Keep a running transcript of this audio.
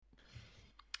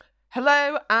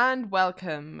Hello and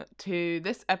welcome to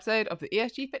this episode of the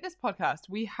ESG Fitness Podcast.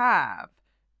 We have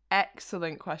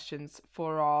excellent questions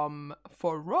from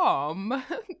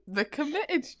the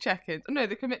committed check-ins. No,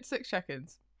 the commit 6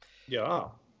 check-ins. Yeah.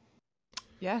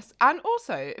 Yes, and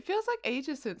also it feels like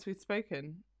ages since we've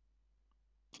spoken.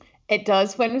 It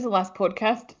does. When was the last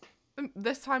podcast?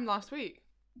 This time last week.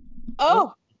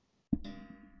 Oh,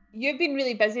 you've been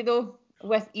really busy though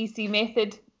with EC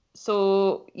Method,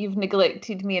 so you've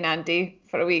neglected me and Andy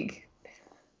for a week.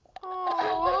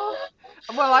 Aww.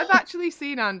 Well, I've actually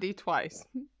seen Andy twice.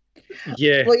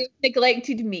 Yeah. Well, you've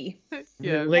neglected me.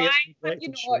 Yeah. Why have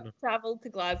you not travelled to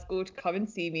Glasgow to come and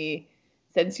see me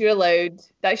since you're allowed?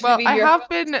 That should be your I've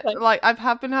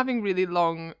been having really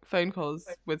long phone calls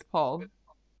with Paul.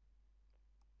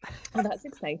 Oh, that's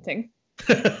exciting.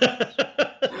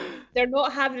 They're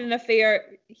not having an affair.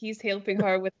 He's helping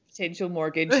her with a potential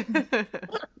mortgage. Okay.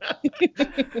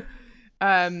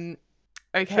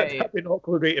 That'd be an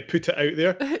awkward way to put it out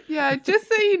there. Yeah, just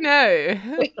so you know.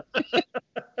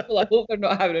 Well, I hope they're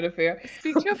not having an affair.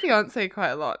 Speak to your fiance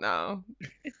quite a lot now.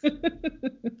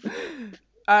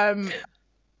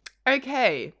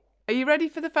 Okay. Are you ready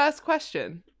for the first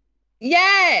question?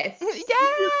 Yes!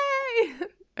 Yay!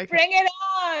 Okay. Bring it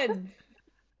on!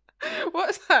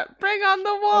 What's that? Bring on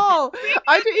the wall!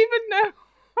 I don't even know.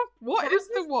 What is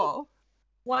the wall?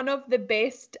 One of the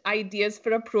best ideas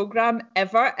for a program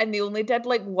ever, and they only did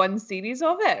like one series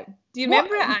of it. Do you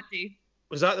remember it, Andy?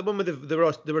 Was that the one with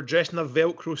they were dressed in a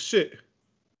Velcro suit?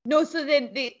 No, so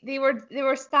then they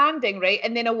were standing, right,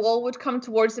 and then a wall would come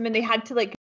towards them, and they had to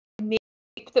like make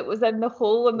that was in the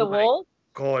hole in the wall.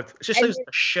 God, it just sounds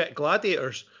like shit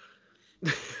gladiators.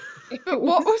 But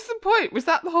what was the point? Was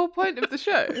that the whole point of the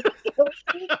show? And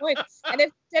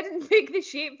if they didn't make the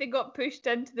shape, they got pushed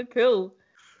into the pool.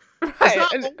 Right.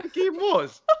 Is that what the game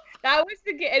was? That was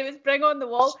the game. It was Bring on the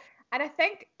Wall. And I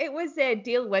think it was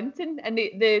Dale Winton, and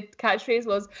the catchphrase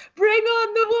was, Bring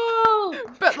on the wall!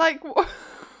 But like, what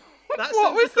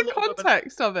was the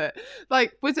context of it?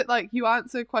 Like, was it like you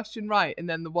answer a question right, and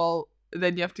then the wall,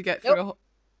 then you have to get through a whole...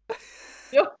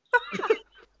 Yep.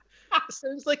 It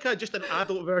sounds like just an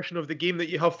adult version of the game that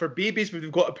you have for babies, where they've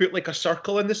got to put like a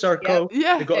circle in the circle.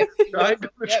 Yeah. They've got a triangle.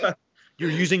 Yep. You're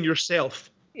using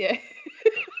yourself. Yeah.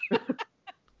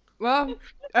 Well,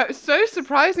 it's so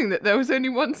surprising that there was only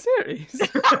one series.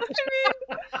 I mean,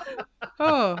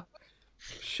 oh,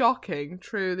 shocking,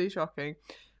 truly shocking.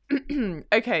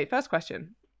 Okay, first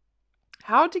question.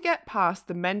 How to get past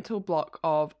the mental block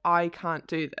of I can't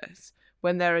do this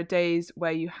when there are days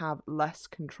where you have less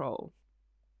control?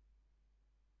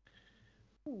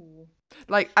 Ooh.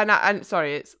 Like, and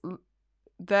sorry, it's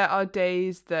there are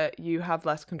days that you have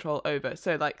less control over.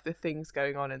 So like the things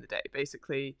going on in the day,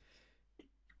 basically.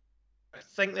 I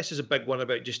think this is a big one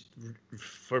about just,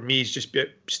 for me, it's just about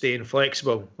staying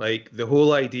flexible. Like the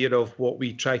whole idea of what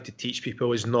we try to teach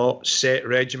people is not set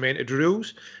regimented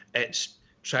rules. It's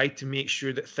try to make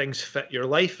sure that things fit your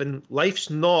life, and life's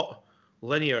not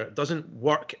linear. It doesn't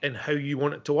work in how you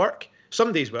want it to work.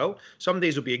 Some days will. Some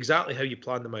days will be exactly how you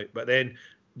plan them out. But then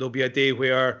there'll be a day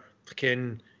where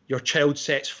your child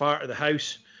sets fire to the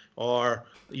house, or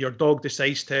your dog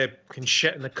decides to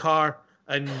shit in the car,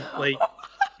 and like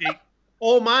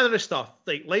all manner of stuff.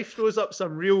 Like life throws up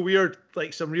some real weird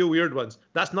ones.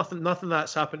 That's nothing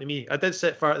that's happened to me. I did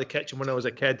set fire at the kitchen when I was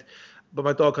a kid, but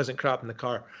my dog hasn't crapped in the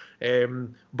car.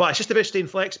 But it's just about staying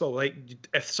flexible. Like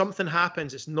if something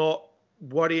happens, it's not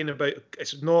worrying about.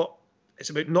 It's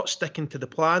about not sticking to the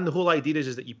plan. The whole idea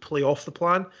is that you play off the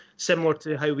plan, similar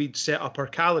to how we'd set up our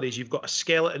calories. You've got a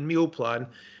skeleton meal plan,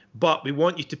 but we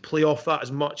want you to play off that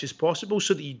as much as possible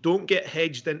so that you don't get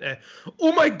hedged into,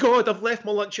 oh my God, I've left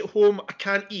my lunch at home, I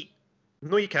can't eat.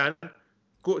 No, you can.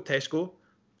 Go to Tesco,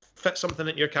 fit something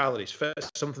into your calories, fit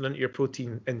something into your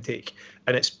protein intake.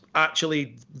 And it's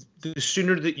actually, the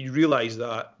sooner that you realise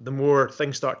that, the more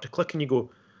things start to click and you go,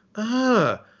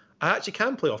 I actually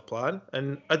can play off plan,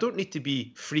 and I don't need to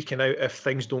be freaking out if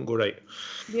things don't go right.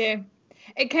 Yeah.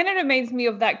 It kind of reminds me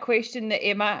of that question that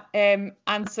Emma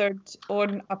answered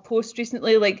on a post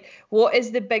recently, like, what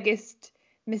is the biggest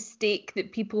mistake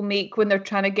that people make when they're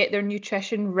trying to get their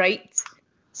nutrition right?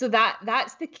 So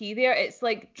that's the key there. It's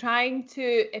like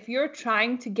if you're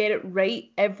trying to get it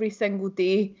right every single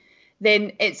day,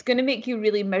 then it's going to make you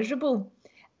really miserable.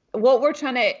 What we're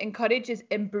trying to encourage is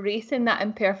embracing that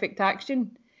imperfect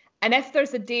action. And if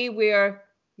there's a day where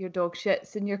your dog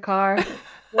shits in your car,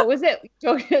 what was it?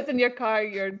 Your dog shits in your car,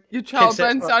 your child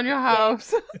burns down your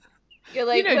house. You're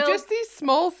like, just these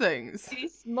small things.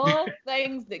 These small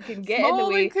things that can get in the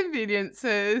way. Small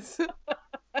inconveniences.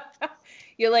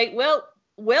 You're like, well,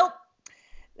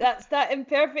 That's that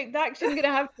imperfect action gonna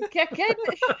have to kick in.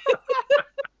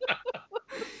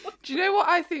 Do you know what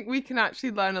I think we can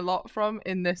actually learn a lot from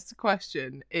in this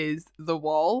question is the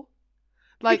wall.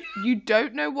 Like, you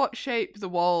don't know what shape the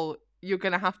wall you're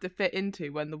going to have to fit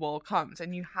into when the wall comes,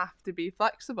 and you have to be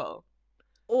flexible.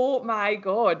 Oh my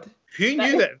God. Who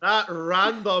knew that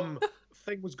random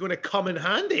thing was going to come in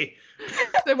handy?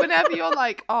 So whenever you're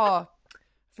like, oh,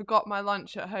 forgot my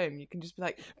lunch at home, you can just be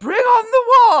like, bring on the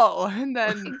wall! And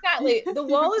then... Exactly. The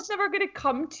wall is never going to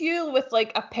come to you with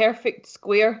like a perfect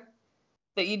square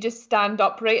that you just stand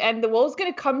upright in. The wall's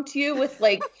going to come to you with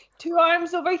like 2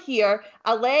 arms over here,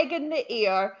 a leg in the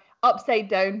air, upside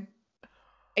down.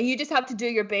 And you just have to do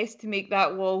your best to make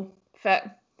that wall fit.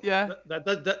 Yeah.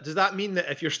 Does that mean that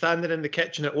if you're standing in the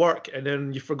kitchen at work and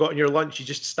then you've forgotten your lunch, you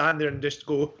just stand there and just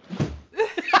go,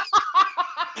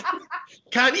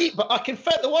 can't eat, but I can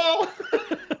fit the wall?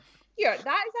 Here,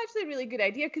 that is actually a really good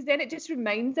idea, because then it just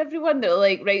reminds everyone that,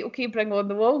 like, right, okay, bring on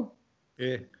the wall.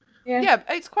 Yeah. Yeah,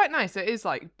 it's quite nice. It is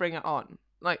like, bring it on.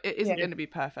 Like, it isn't going to be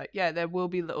perfect. Yeah, there will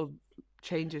be little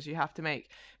changes you have to make.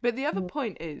 But the other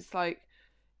point is, like,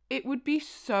 it would be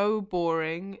so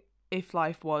boring if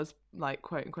life was, like,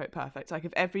 quote unquote perfect. Like,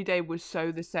 if every day was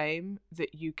so the same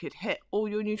that you could hit all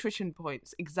your nutrition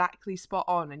points exactly spot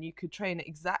on, and you could train at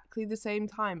exactly the same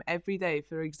time every day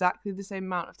for exactly the same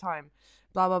amount of time,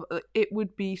 blah, blah, blah. It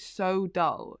would be so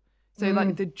dull. So,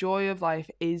 like, the joy of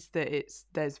life is that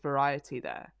there's variety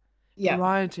there. Yeah.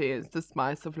 Variety is the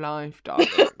spice of life, darling.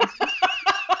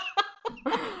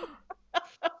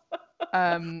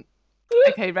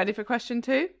 Okay, ready for question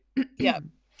 2? Yeah.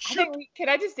 Can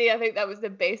I just say, I think that was the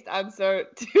best answer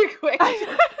to a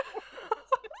question.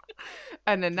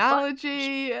 An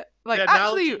analogy, like,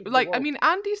 actually, like, I mean,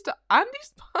 Andy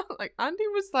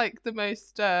was like the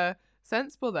most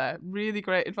sensible there. Really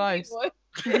great advice.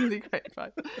 Really great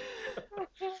advice.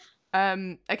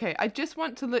 Okay, I just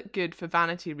want to look good for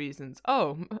vanity reasons.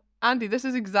 Oh, Andy, this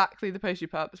is exactly the post you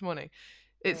put up this morning.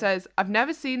 It says, I've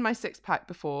never seen my six-pack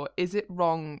before. Is it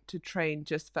wrong to train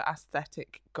just for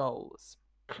aesthetic goals?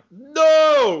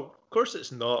 No! Of course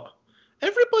it's not.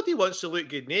 Everybody wants to look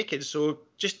good naked, so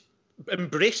just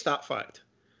embrace that fact.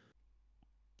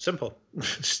 Simple.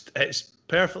 It's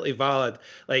perfectly valid.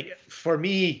 Like, for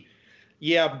me,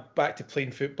 yeah, I'm back to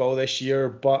playing football this year,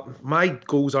 but my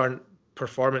goals aren't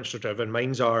performance driven.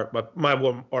 Mine's are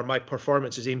my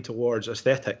performance is aimed towards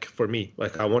aesthetic for me.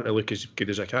 Like, I want to look as good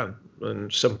as I can,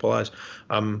 and simple as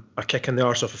a kick in the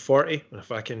arse off a 40. And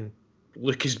if I can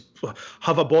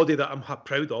have a body that I'm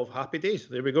proud of, happy days.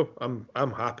 There we go.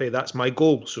 I'm happy. That's my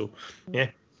goal. So yeah.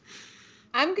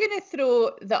 I'm gonna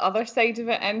throw the other side of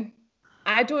it in.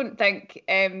 I don't think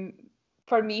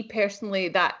for me personally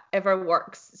that ever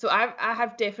works. So I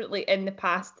have definitely in the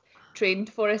past trained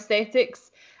for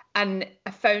aesthetics, and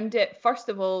I found it, first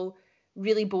of all,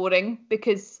 really boring,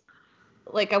 because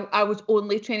like I was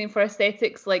only training for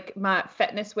aesthetics. Like, my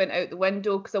fitness went out the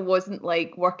window because I wasn't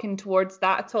like working towards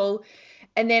that at all.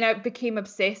 And then I became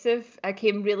obsessive. I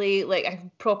came really, like, I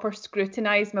proper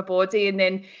scrutinized my body. And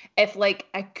then if like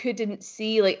I couldn't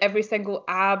see like every single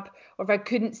ab, or if I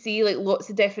couldn't see like lots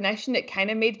of definition, it kind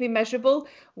of made me miserable,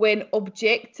 when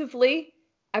objectively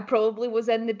I probably was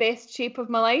in the best shape of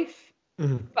my life.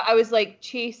 But I was like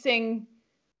chasing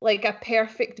like a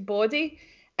perfect body.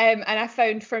 And I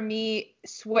found, for me,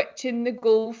 switching the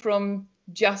goal from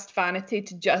just vanity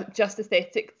to just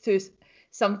aesthetic to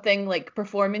something like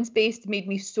performance based made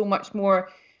me so much more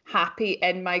happy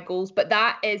in my goals. But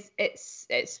that is,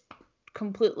 it's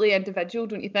completely individual,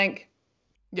 don't you think?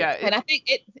 Yeah. And I think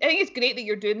it's great that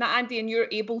you're doing that, Andy, and you're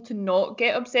able to not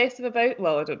get obsessive about.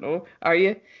 Well, I don't know. Are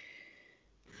you?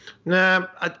 Nah,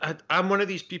 I'm one of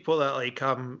these people that, like,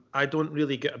 I don't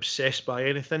really get obsessed by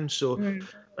anything. So,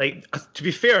 like, to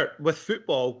be fair, with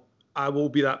football, I will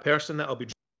be that person that I'll be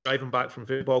driving back from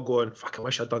football going, fuck, I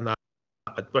wish I'd done that.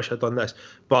 I wish I'd done this.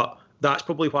 But that's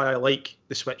probably why I like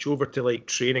the switch over to like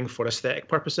training for aesthetic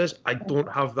purposes. I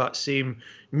don't have that same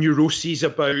neuroses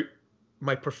about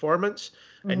my performance.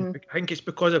 And I think it's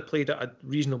because I played at a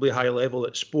reasonably high level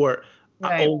at sport.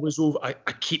 Right. I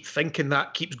keep thinking,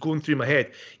 that keeps going through my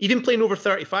head. Even playing over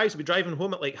 35s, I'll be driving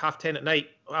home at like 10:30 at night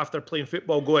after playing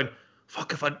football going,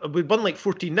 fuck, if we'd won like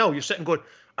 14-0, you're sitting going,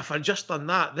 if I'd just done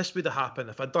that, this would have happened.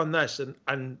 If I'd done this.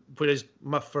 And whereas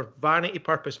for vanity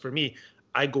purpose for me,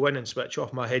 I go in and switch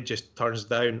off. My head just turns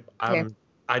down.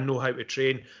 I know how to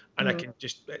train, and I can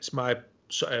just, it's my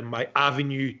sort of my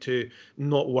avenue to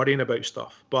not worrying about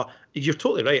stuff. But you're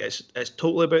totally right. It's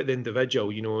totally about the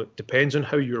individual. You know, it depends on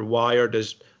how you're wired,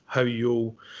 as how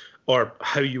you'll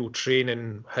train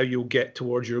and how you'll get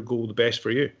towards your goal the best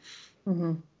for you.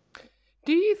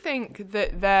 Do you think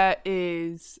that there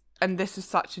is, and this is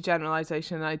such a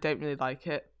generalization and I don't really like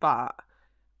it, but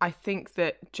I think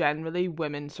that generally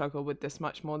women struggle with this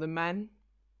much more than men.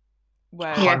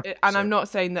 Where, Yeah. and I'm not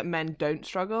saying that men don't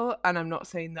struggle, and I'm not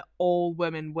saying that all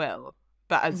women will,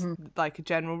 but as like a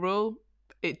general rule,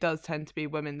 it does tend to be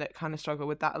women that kind of struggle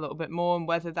with that a little bit more, and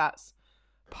whether that's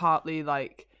partly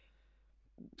like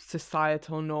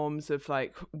societal norms of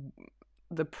like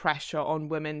the pressure on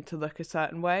women to look a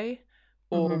certain way,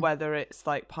 or whether it's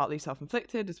like partly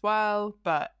self-inflicted as well,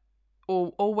 but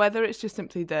or whether it's just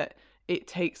simply that it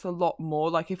takes a lot more,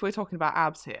 like if we're talking about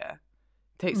abs here,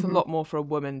 it takes a lot more for a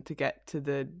woman to get to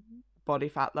the body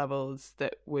fat levels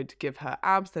that would give her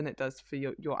abs than it does for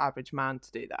your average man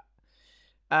to do that.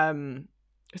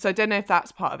 So I don't know if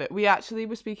that's part of it. We actually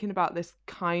were speaking about this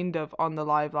kind of on the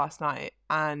live last night,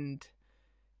 and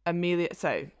Amelia,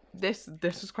 so this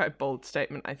was quite a bold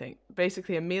statement, I think.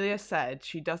 Basically, Amelia said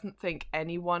she doesn't think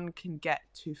anyone can get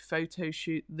to photo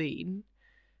shoot lean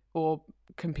or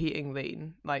competing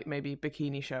lean, like maybe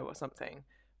bikini show or something,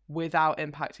 without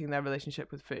impacting their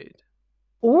relationship with food.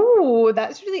 Oh,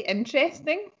 that's really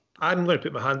interesting. I'm going to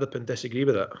put my hand up and disagree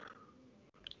with that,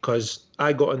 because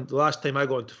the last time I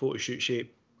got into photo shoot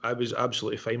shape, I was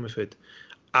absolutely fine with it.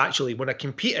 Actually, when I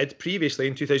competed previously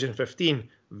in 2015,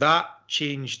 that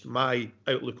changed my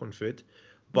outlook on food,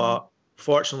 but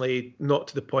fortunately not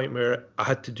to the point where I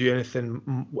had to do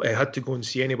anything. I had to go and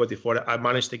see anybody for it. I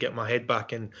managed to get my head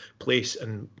back in place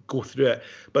and go through it.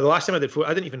 But the last time I did photo,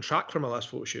 I didn't even track for my last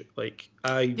photo shoot.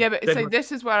 So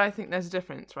this is where I think there's a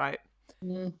difference, right?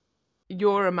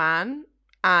 You're a man,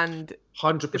 and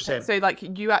 100%. So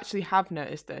like you actually have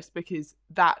noticed this, because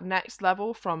that next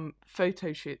level from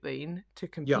photo shoot lean to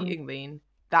competing lean,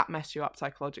 that messed you up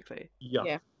psychologically.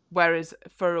 Yeah. Whereas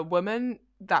for a woman,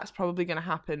 that's probably going to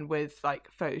happen with like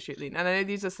photo shoot lean. And I know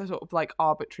these are sort of like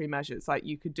arbitrary measures. Like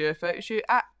you could do a photo shoot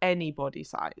at any body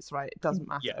size, right? It doesn't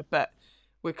matter. Yeah. But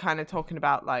we're kind of talking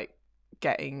about like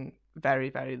getting very,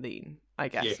 very lean, I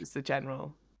guess, is the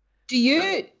general. Do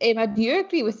you, Emma, do you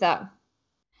agree with that?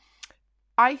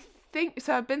 I think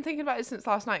so. I've been thinking about it since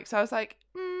last night. So I was like,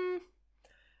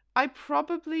 I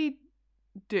probably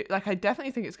do. Like, I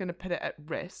definitely think it's going to put it at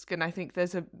risk. And I think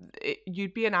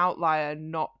you'd be an outlier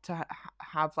not to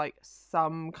have like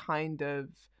some kind of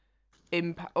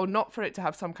impact, or not for it to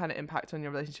have some kind of impact on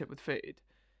your relationship with food.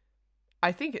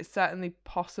 I think it's certainly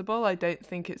possible. I don't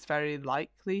think it's very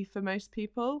likely for most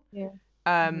people. Yeah.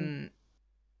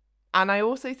 And I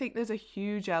also think there's a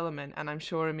huge element, and I'm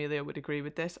sure Amelia would agree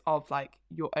with this, of like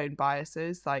your own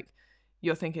biases. Like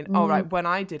you're thinking, oh, right, when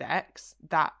I did X,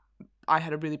 that I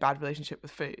had a really bad relationship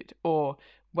with food. Or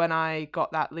when I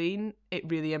got that lean, it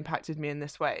really impacted me in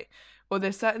this way. Or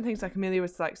there's certain things, like Amelia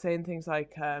was like saying things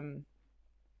like,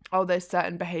 there's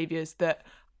certain behaviors that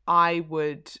I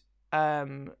would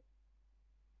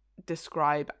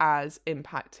describe as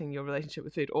impacting your relationship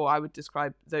with food, or I would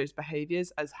describe those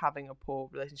behaviors as having a poor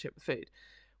relationship with food.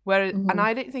 Whereas, and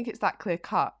I don't think it's that clear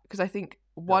cut, because I think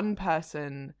one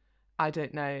person, I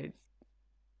don't know,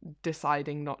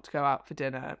 deciding not to go out for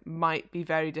dinner might be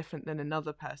very different than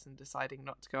another person deciding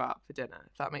not to go out for dinner,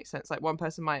 if that makes sense. Like one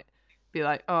person might be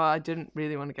like, oh, I didn't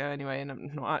really want to go anyway, and I'm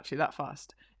not actually that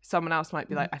fussed. Someone else might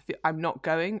be like, I'm not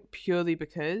going purely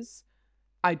because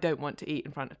I don't want to eat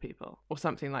in front of people, or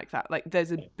something like that. Like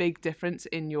there's a big difference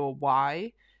in your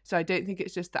why. So I don't think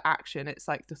it's just the action, it's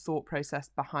like the thought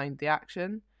process behind the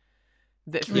action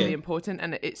that's really important.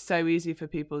 And it's so easy for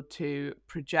people to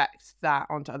project that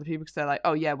onto other people, because they're like,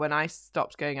 oh yeah, when I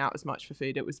stopped going out as much for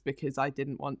food, it was because I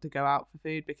didn't want to go out for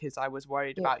food because I was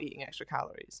worried about eating extra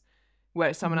calories.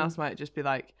 Whereas someone else might just be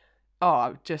like, oh,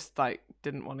 I just like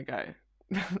didn't want to go.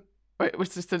 It was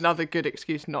just another good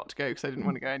excuse not to go because I didn't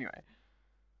want to go anyway.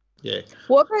 Yeah.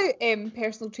 What about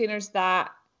personal trainers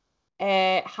that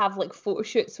have like photo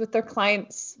shoots with their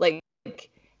clients, like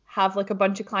have like a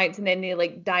bunch of clients and then they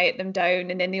like diet them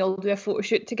down and then they all do a photo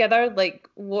shoot together? Like,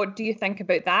 what do you think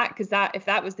about that? Because if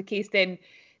that was the case, then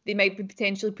they might be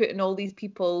potentially putting all these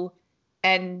people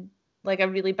in like a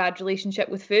really bad relationship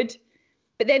with food.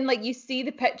 But then like you see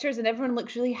the pictures and everyone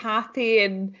looks really happy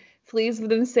and pleased with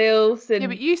themselves. And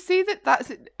but you see that's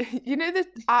the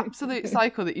absolute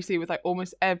cycle that you see with like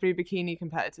almost every bikini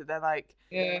competitor. They're like,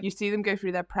 you see them go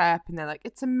through their prep and they're like,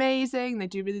 it's amazing, they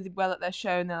do really well at their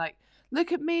show, and they're like,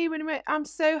 look at me when I'm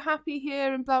so happy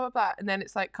here and blah blah blah. And then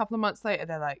it's like a couple of months later,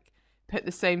 they're like, put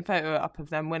the same photo up of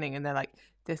them winning, and they're like,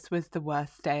 this was the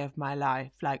worst day of my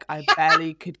life. Like I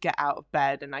barely could get out of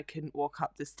bed and I couldn't walk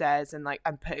up the stairs, and like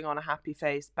I'm putting on a happy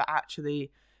face, but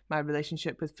actually my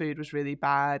relationship with food was really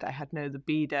bad. I had no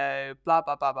libido, blah,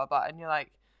 blah, blah, blah, blah. And you're like,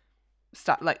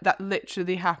 like that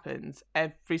literally happens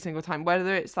every single time,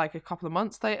 whether it's like a couple of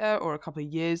months later or a couple of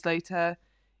years later.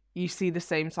 You see the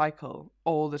same cycle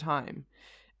all the time.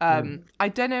 I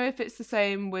don't know if it's the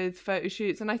same with photo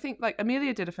shoots, and I think like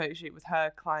Amelia did a photo shoot with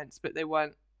her clients, but they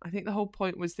weren't. I think the whole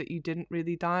point was that you didn't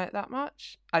really diet that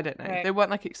much. I don't know. Right. They weren't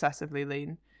like excessively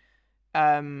lean.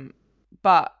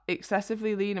 But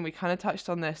excessively lean, and we kind of touched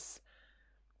on this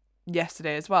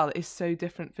yesterday as well, is so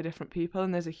different for different people,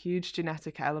 and there's a huge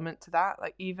genetic element to that.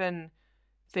 Like even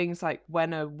things like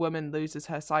when a woman loses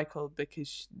her cycle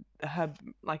because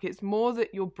it's more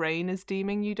that your brain is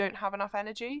deeming you don't have enough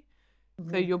energy.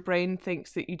 So your brain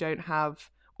thinks that you don't have,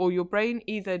 or your brain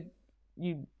either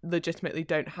you legitimately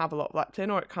don't have a lot of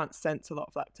leptin or it can't sense a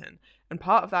lot of leptin. And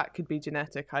part of that could be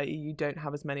genetic, i.e. you don't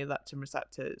have as many leptin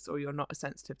receptors or you're not as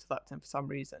sensitive to leptin for some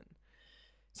reason.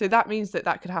 So that means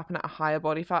that could happen at a higher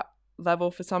body fat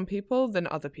level for some people than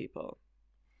other people.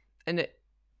 And it,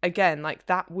 again, like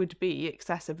that would be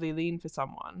excessively lean for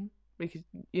someone because,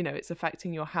 you know, it's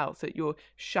affecting your health, that you're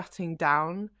shutting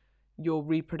down your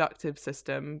reproductive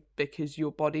system because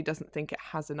your body doesn't think it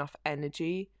has enough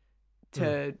energy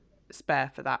to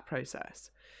spare for that process.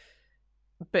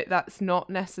 But that's not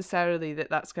necessarily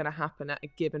that's going to happen at a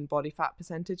given body fat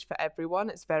percentage for everyone.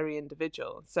 It's very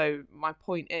individual. So my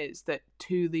point is that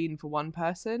too lean for one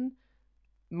person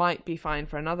might be fine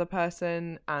for another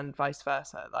person and vice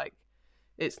versa. Like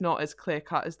it's not as clear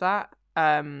cut as that.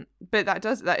 But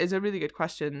that is a really good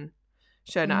question,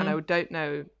 Shona, and I don't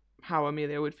know how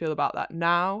Amelia would feel about that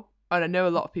now. And I know a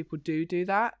lot of people do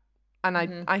that. And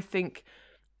I think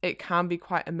it can be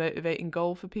quite a motivating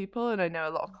goal for people. And I know a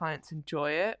lot of clients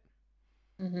enjoy it.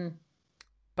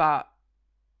 But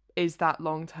is that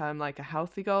long-term like a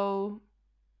healthy goal?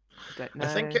 I don't know. I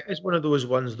think it is one of those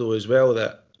ones though as well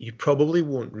that you probably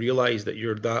won't realise that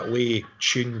you're that way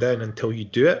tuned in until you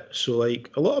do it. So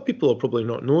like a lot of people will probably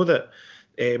not know that,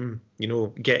 you know,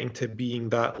 getting to being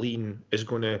that lean is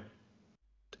going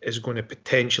to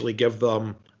potentially give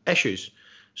them issues.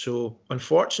 So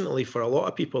unfortunately for a lot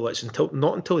of people, it's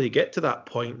not until they get to that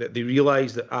point that they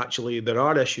realise that actually there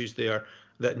are issues there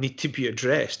that need to be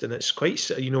addressed. And it's quite,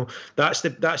 you know, that's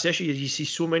the issue. You see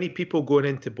so many people going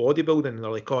into bodybuilding and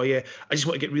they're like, oh yeah, I just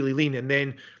want to get really lean. And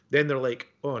then they're like,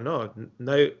 oh no,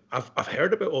 now I've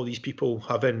heard about all these people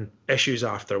having issues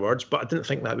afterwards, but I didn't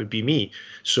think that would be me.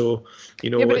 So, you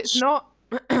know, yeah, but it's not.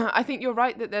 I think you're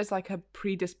right that there's like a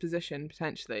predisposition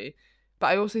potentially, but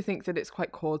I also think that it's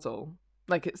quite causal.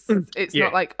 Like it's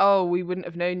not like, oh, we wouldn't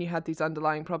have known you had these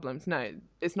underlying problems. No,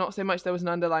 it's not so much there was an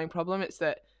underlying problem. It's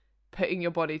that putting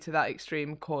your body to that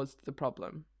extreme caused the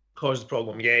problem.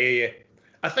 Yeah.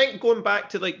 I think going back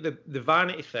to like the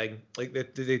vanity thing, like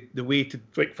the way to,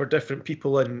 like, for different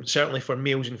people and certainly for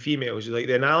males and females, like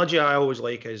the analogy I always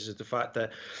like is the fact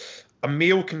that a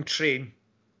male can train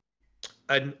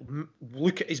and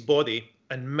look at his body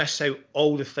and miss out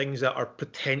all the things that are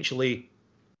potentially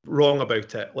wrong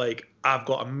about it. Like, I've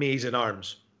got amazing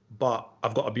arms, but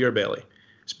I've got a beer belly.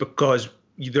 It's because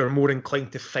they're more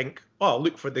inclined to think, oh,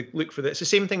 look for the. It's the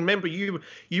same thing. Remember, you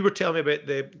were telling me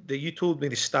about you told me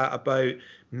the stat about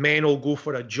men will go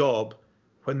for a job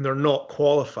when they're not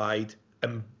qualified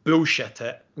and bullshit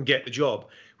it and get the job,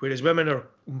 whereas women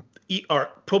are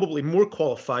probably more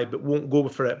qualified but won't go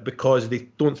for it because they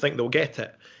don't think they'll get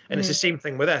it. And it's the same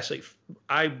thing with this. Like,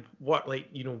 I work, like,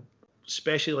 you know,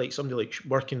 especially like somebody like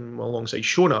working alongside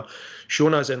Shona.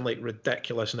 Shona's in like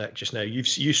ridiculous nick just now. You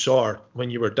saw her when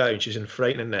you were down. She's in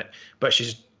frightening nick, but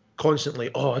she's constantly,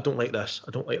 oh, I don't like this,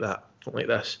 I don't like that, I don't like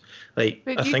this. Like,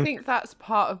 but do you think that's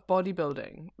part of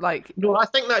bodybuilding? Like, no, I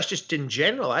think that's just in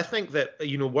general. I think that,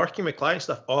 you know, working with client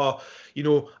stuff. Oh, you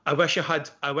know, I wish I had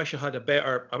a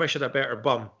better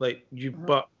bum. Like you,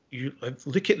 but you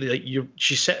look at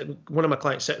she's sitting. One of my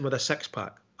clients sitting with a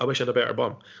 6-pack. I wish I had a better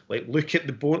bum. Like, look at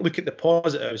the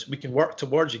positives. We can work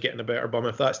towards you getting a better bum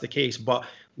if that's the case. But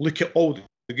look at all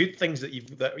the good things that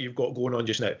you've got going on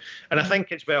just now. And I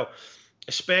think as well,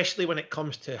 especially when it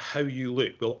comes to how you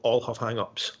look, we'll all have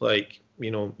hang-ups. Like,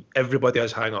 you know, everybody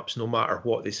has hang-ups no matter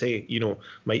what they say. You know,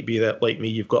 might be that, like me,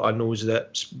 you've got a nose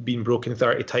that's been broken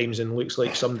 30 times and looks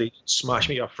like somebody smashed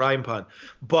me a frying pan.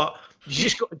 But you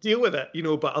just got to deal with it, you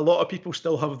know. But a lot of people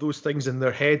still have those things in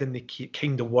their head and they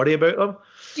kind of worry about them.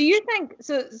 Do you think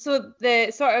so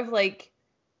the sort of like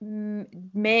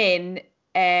men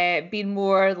being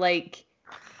more like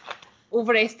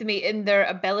overestimating their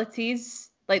abilities,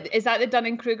 like, is that the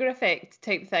Dunning-Kruger effect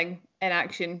type thing in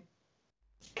action?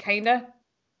 Kinda.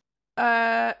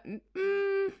 No,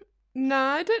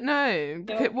 I don't know.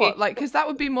 Okay. What, like, because that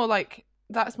would be more like,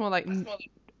 that's more like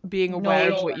being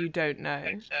aware of what you don't know.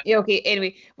 Yeah. Okay.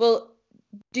 Anyway, well,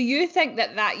 Do you think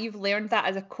that you've learned that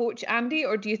as a coach, Andy,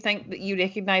 or do you think that you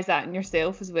recognise that in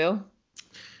yourself as well?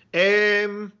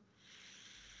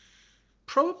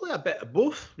 Probably a bit of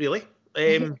both, really.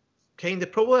 Kind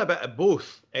of probably a bit of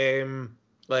both.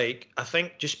 Like, I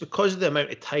think just because of the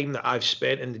amount of time that I've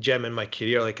spent in the gym in my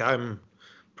career, like I'm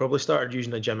probably started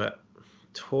using the gym at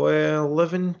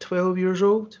 11, 12 years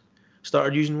old.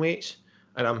 Started using weights,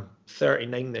 and I'm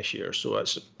 39 this year, so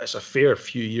it's a fair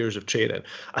few years of training.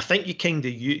 I think you kind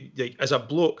of, like, as a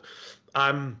bloke,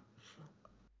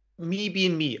 me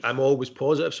being me, I'm always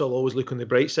positive, so I'll always look on the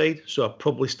bright side. So I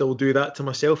probably still do that to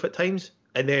myself at times.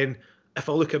 And then if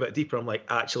I look a bit deeper, I'm like,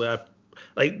 actually,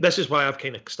 this is why I've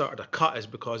kind of started a cut, is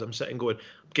because I'm sitting going,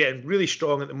 I'm getting really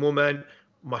strong at the moment.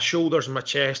 My shoulders and my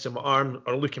chest and my arm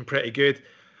are looking pretty good.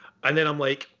 And then I'm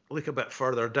like, look a bit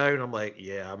further down. I'm like,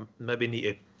 yeah, I maybe need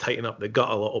to tighten up the gut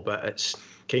a little bit. It's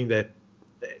kind of,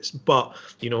 but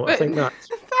I think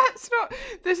that's not.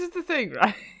 This is the thing,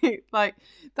 right? Like,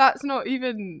 that's not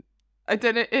even. I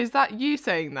don't know. Is that you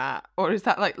saying that, or is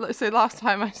that like? So last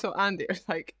time I saw Andy, it was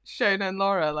like Shona and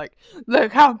Laura, like,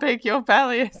 look how big your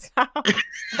belly is now.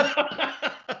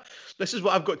 This is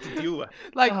what I've got to deal with.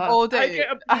 Like all day,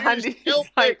 Andy's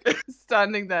like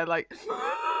standing there, like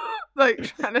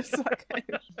trying to suck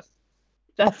it.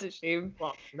 That's a shame.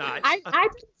 Well, nah, I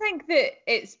don't think that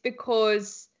it's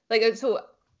because I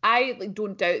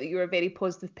don't doubt that you're a very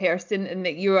positive person, and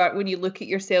that you are, when you look at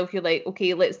yourself, you're like,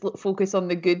 okay, let's focus on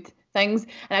the good things.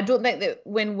 And I don't think that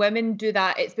when women do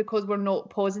that, it's because we're not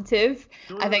positive.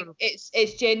 I think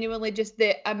it's genuinely just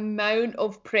the amount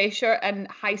of pressure and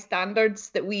high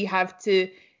standards that we have to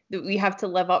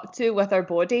live up to with our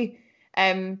body.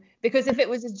 Because if it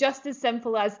was just as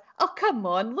simple as, oh, come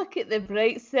on, look at the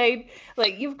bright side,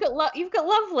 like you've got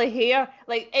lovely hair,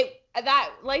 like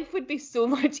that life would be so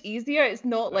much easier. It's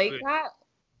not like that.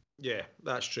 Yeah,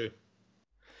 that's true.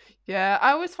 Yeah,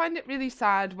 I always find it really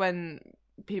sad when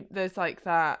there's like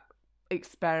that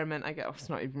experiment. I guess it's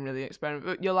not even really an experiment,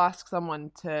 but you'll ask someone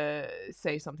to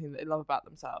say something that they love about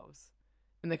themselves,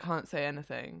 and they can't say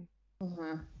anything.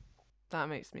 Mm-hmm. That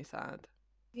makes me sad.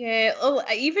 Yeah, well,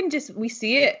 even just we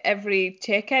see it every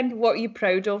check-in. What are you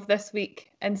proud of this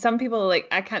week? And some people are like,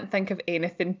 I can't think of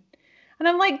anything. And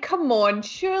I'm like, come on,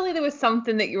 surely there was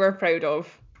something that you were proud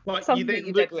of. But something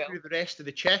you then look through the rest of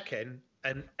the check-in,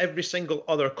 and every single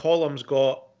other column's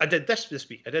got, I did this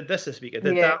week, I did this week, I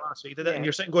did that last week, I did that, and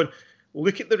you're sitting going,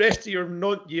 look at the rest of your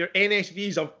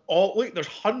NSVs of all. Look, there's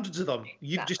hundreds of them.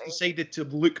 You've just decided to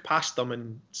look past them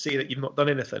and say that you've not done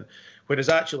anything, whereas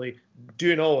actually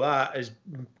doing all that is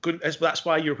good. That's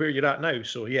why you're where you're at now.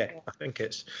 So yeah, I think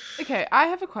it's okay. I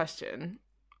have a question.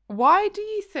 Why do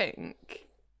you think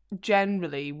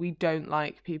generally we don't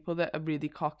like people that are really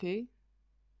cocky?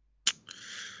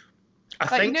 I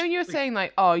think you were saying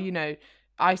like, oh,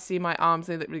 I see my arms,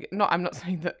 they look really good. No, I'm not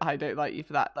saying that I don't like you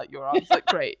for that. Like, your arms look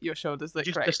great, your shoulders look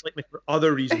great. Just dislike me for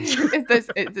other reasons.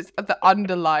 It's the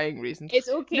underlying reasons. It's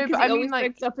okay because he always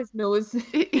brings up his nose.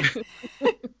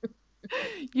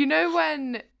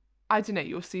 When, I don't know,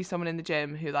 you'll see someone in the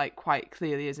gym who like quite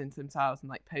clearly is into themselves and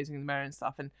like posing in the mirror and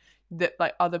stuff, and that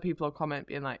like other people will comment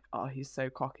being like, oh, he's so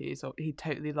cocky, or he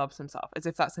totally loves himself, as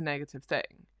if that's a negative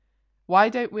thing. Why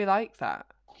don't we like that?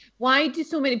 Why do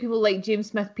so many people like James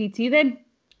Smith PT then?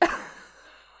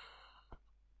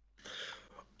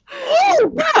 Oh,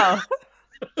 well.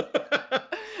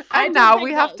 And now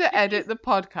we have to edit the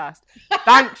podcast.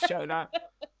 Thanks, Shona.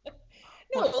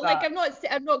 No, like I'm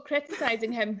not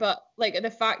criticizing him, but like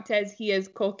the fact is he is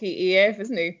cocky AF,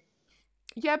 isn't he?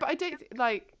 Yeah, but I don't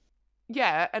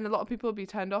and a lot of people will be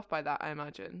turned off by that, I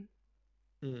imagine.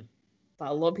 But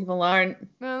a lot of people aren't.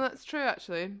 No, that's true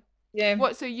actually. Yeah.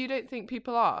 What? So you don't think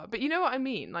people are? But you know what I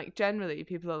mean? Like generally,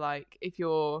 people are like,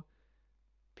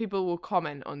 people will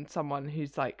comment on someone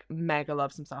who's like mega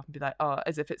loves himself and be like, oh,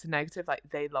 as if it's a negative, like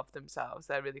they love themselves,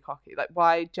 they're really cocky. Like,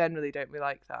 why generally don't we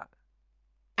like that?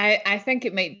 I think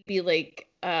it might be like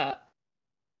a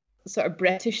sort of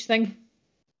British thing,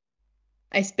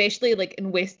 especially like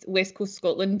in West Coast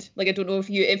Scotland. Like I don't know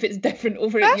if it's different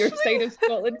over at your side of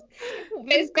Scotland.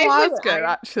 Glasgow,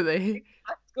 actually.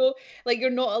 Like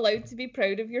you're not allowed to be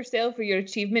proud of yourself or your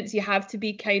achievements. You have to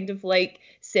be kind of like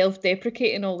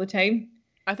self-deprecating all the time.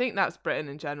 I think that's Britain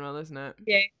in general, isn't it?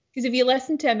 Yeah, because if you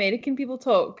listen to American people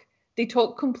talk, they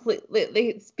talk completely,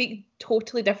 they speak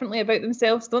totally differently about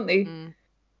themselves, don't they?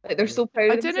 Like they're so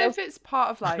proud of themselves. I don't know if it's part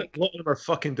of like... A lot of them are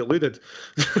fucking deluded.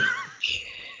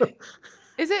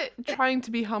 Is it trying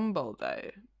to be humble though?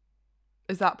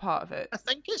 Is that part of it? I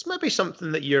think it's maybe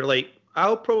something that you're like,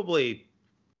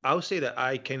 I'll say that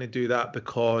I kind of do that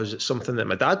because it's something that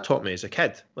my dad taught me as a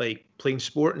kid, like playing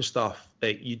sport and stuff.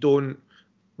 Like you don't,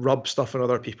 rub stuff on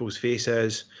other people's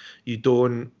faces. You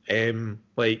don't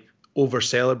like over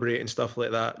celebrate and stuff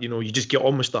like that. You just get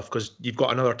on with stuff because you've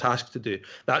got another task to do.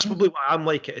 That's probably why I'm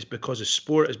like it, is because of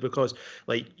sport, is because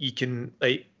like you can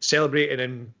like celebrate and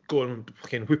then go and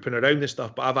fucking whooping around and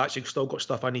stuff, but I've actually still got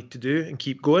stuff I need to do and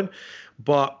keep going.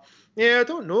 But yeah, I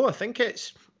don't know. I think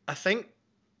there's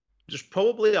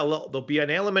probably there'll be an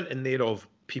element in there of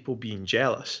people being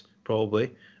jealous,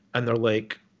 probably, and they're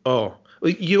like, oh,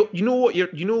 like you know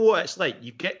what it's like.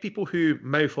 You get people who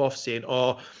mouth off saying,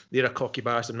 "Oh, they're a cocky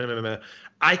bastard." Meh, meh, meh.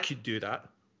 I could do that.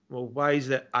 Well, why is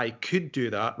it I could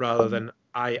do that rather than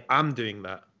I am doing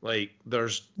that? Like,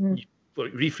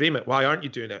 reframe it. Why aren't you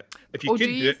doing it? If you could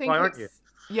do it, why aren't you?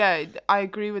 Yeah, I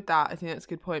agree with that. I think that's a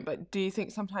good point. But do you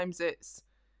think sometimes it's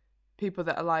people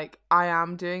that are like, I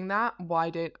am doing that,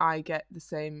 why don't I get the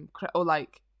same or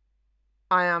like,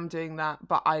 I am doing that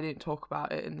but I didn't talk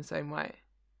about it in the same way?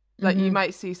 Like you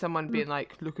might see someone being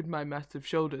like, look at my massive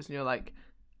shoulders, and you're like,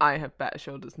 I have better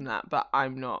shoulders than that, but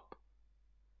I'm not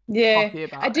cocky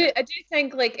about it. I do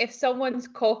think like if someone's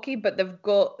cocky but they've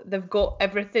got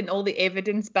everything, all the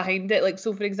evidence behind it, like,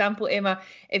 so for example, Emma,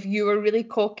 if you were really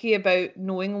cocky about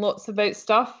knowing lots about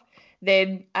stuff,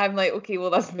 then I'm like, okay,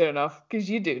 well, that's fair enough, because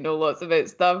you do know lots about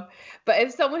stuff. But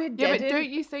if someone who didn't... but don't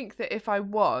you think that if I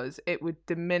was, it would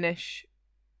diminish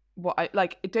what I...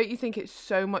 Like, don't you think it's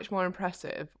so much more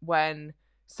impressive when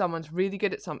someone's really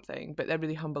good at something, but they're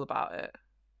really humble about it?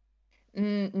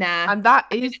 Nah. And that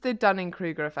is the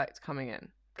Dunning-Kruger effect coming in.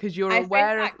 Because you're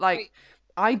aware of, like...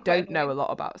 I don't know a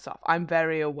lot about stuff. I'm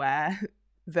very aware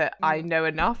that I know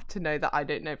enough to know that I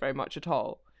don't know very much at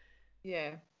all.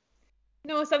 Yeah.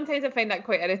 No, sometimes I find that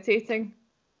quite irritating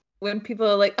when people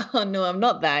are like, oh no, I'm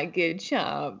not that good, shut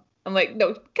up. I'm like,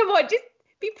 no, come on, just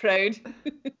be proud.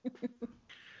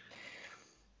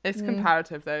 It's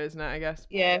comparative though, isn't it, I guess?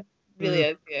 Yeah, really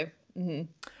is, yeah.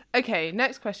 Okay,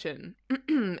 next question.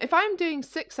 If I'm doing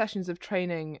 6 sessions of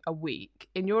training a week,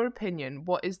 in your opinion,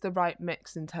 what is the right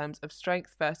mix in terms of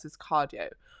strength versus cardio?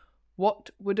 What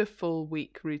would a full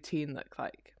week routine look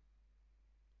like?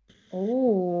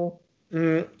 Oh.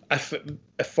 For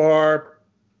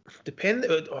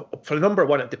number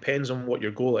one, it depends on what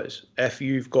your goal is. If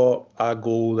you've got a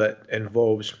goal that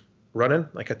involves running,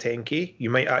 like a 10K, you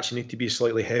might actually need to be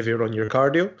slightly heavier on your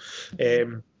cardio.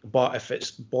 But if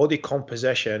it's body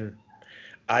composition,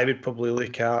 I would probably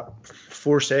look at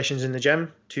 4 sessions in the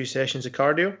gym, 2 sessions of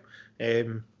cardio.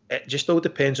 It just all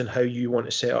depends on how you want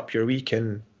to set up your week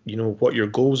and what your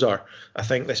goals are. I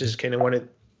think this is kind of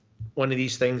one of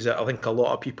these things that I think a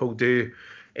lot of people do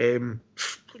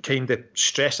kind of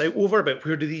stress out over, about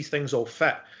where do these things all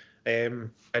fit,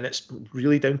 and it's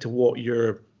really down to what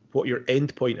your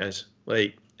end point is.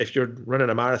 Like, if you're running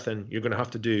a marathon, you're going to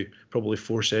have to do probably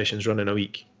 4 sessions running a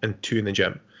week and 2 in the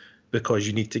gym, because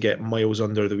you need to get miles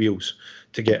under the wheels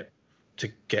to get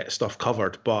stuff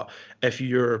covered. But if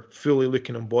you're fully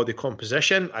looking on body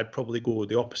composition, I'd probably go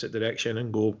the opposite direction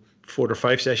and go 4 or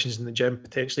 5 sessions in the gym,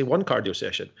 potentially 1 cardio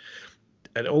session.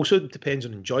 And it also depends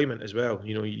on enjoyment as well.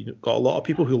 You've got a lot of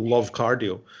people who love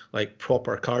cardio, like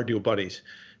proper cardio buddies,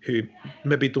 who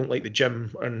maybe don't like the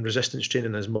gym and resistance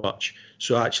training as much.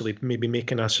 So actually maybe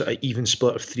making a sort of even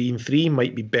split of 3 and 3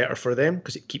 might be better for them,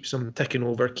 because it keeps them ticking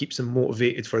over, keeps them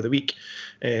motivated for the week.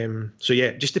 So yeah,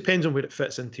 it just depends on where it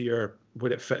fits into your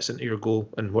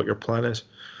goal and what your plan is.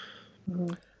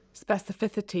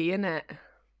 Specificity, innit?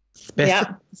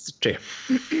 Specificity.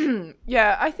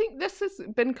 Yeah, I think this has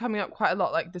been coming up quite a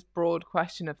lot, like this broad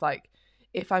question of like,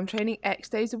 if I'm training X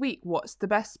days a week, what's the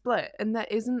best split? And there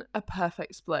isn't a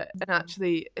perfect split. And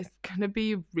actually, it's going to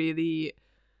be really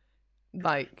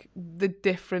like the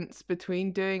difference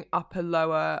between doing upper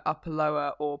lower,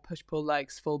 or push pull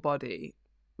legs full body.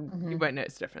 You won't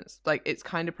notice the difference. Like, it's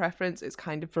kind of preference, it's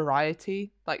kind of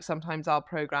variety. Like, sometimes I'll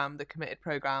program the committed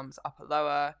programs upper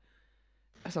lower.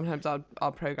 Sometimes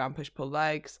I'll program push pull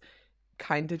legs,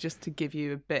 kind of just to give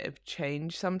you a bit of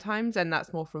change sometimes, and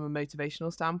that's more from a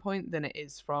motivational standpoint than it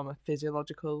is from a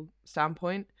physiological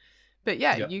standpoint. But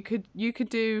yeah. you could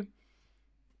do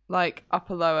like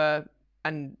upper lower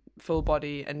and full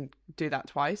body and do that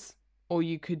twice, or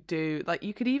you could do like,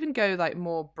 you could even go like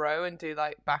more bro and do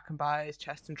like back and bis,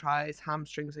 chest and tris,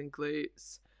 hamstrings and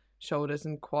glutes, shoulders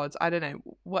and quads. I don't know,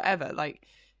 whatever. Like,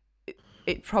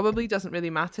 it probably doesn't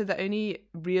really matter. The only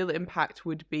real impact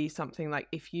would be something like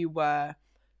if you were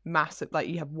massive, like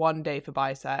you have 1 day for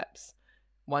biceps,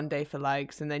 1 day for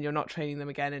legs, and then you're not training them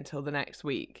again until the next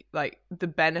week. Like, the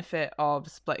benefit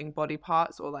of splitting body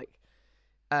parts, or like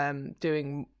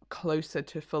doing closer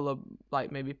to full,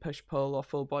 like maybe push pull or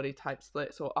full body type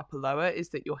splits or upper lower, is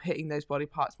that you're hitting those body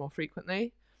parts more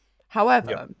frequently.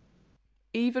 However,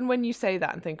 even when you say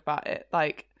that and think about it,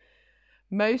 like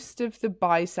most of the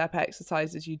bicep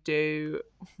exercises you do,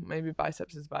 maybe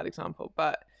biceps is a bad example,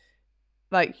 but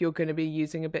like you're going to be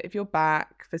using a bit of your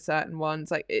back for certain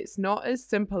ones. Like it's not as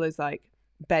simple as like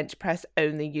bench press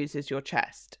only uses your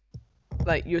chest.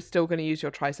 Like you're still going to use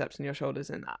your triceps and your shoulders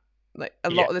in that. Like a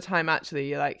lot of the time, actually,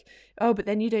 you're like, oh, but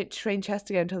then you don't train chest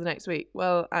again until the next week.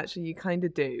 Well, actually, you kind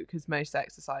of do, because most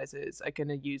exercises are going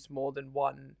to use more than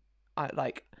one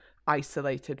like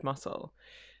isolated muscle.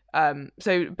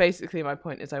 So basically my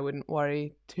point is I wouldn't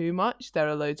worry too much. There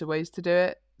are loads of ways to do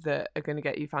it that are going to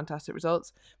get you fantastic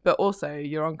results, but also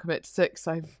you're on Commit to 6.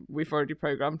 We've already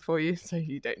programmed for you, so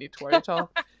you don't need to worry at all.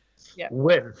 Yeah.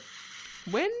 Win.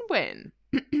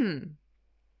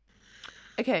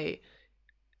 Okay,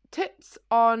 tips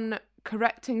on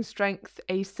correcting strength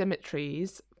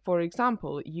asymmetries. For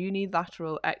example,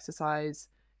 unilateral exercise,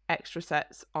 extra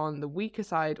sets on the weaker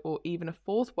side, or even a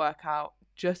fourth workout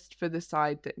just for the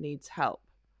side that needs help.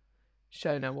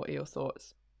 Shona, what are your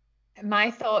thoughts? My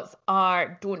thoughts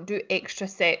are don't do extra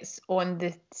sets on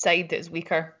the side that's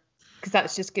weaker, because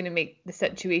that's just going to make the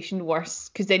situation worse,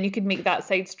 because then you could make that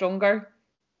side stronger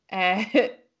than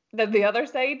the other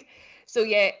side. So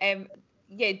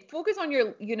focus on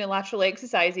your unilateral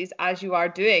exercises as you are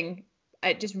doing.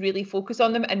 Just really focus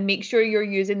on them and make sure you're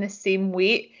using the same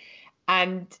weight,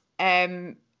 and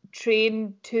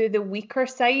train to the weaker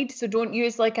side. So don't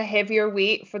use like a heavier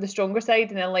weight for the stronger side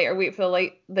and a lighter weight for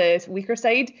the weaker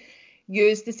side.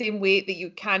 Use the same weight that you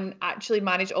can actually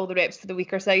manage all the reps for the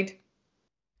weaker side.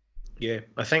 Yeah,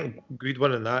 I think good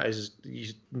one on that is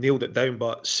you nailed it down,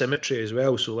 but symmetry as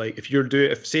well. So like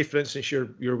if say for instance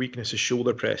your weakness is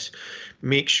shoulder press,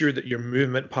 make sure that your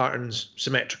movement pattern's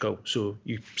symmetrical. So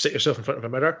you sit yourself in front of a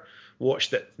mirror, watch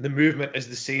that the movement is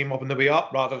the same up and the way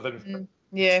up rather than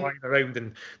flying around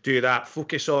and do that.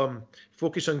 Focus on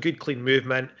good clean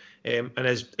movement. And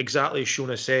as exactly as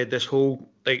Shona said, this whole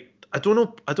like I don't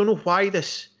know why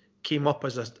this came up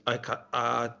as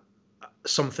a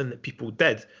something that people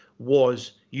did,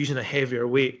 was using a heavier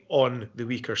weight on the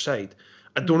weaker side.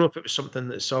 I don't know if it was something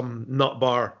that some nut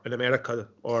bar in America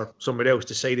or somewhere else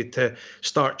decided to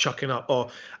start chucking up.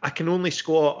 Oh, I can only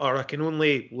squat or I can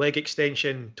only leg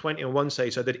extension 20 on one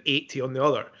side, so I did 80 on the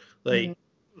other. Like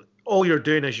all you're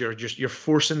doing is you're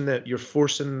forcing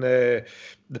the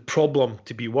problem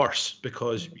to be worse,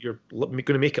 because you're going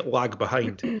to make it lag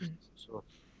behind. So.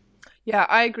 Yeah,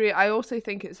 I agree. I also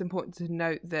think it's important to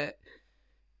note that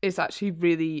it's actually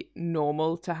really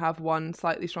normal to have one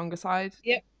slightly stronger side.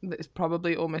 Yep. It's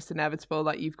probably almost inevitable.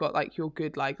 Like you've got like your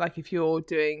good leg. Like if you're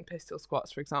doing pistol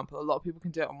squats, for example, a lot of people can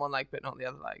do it on one leg but not the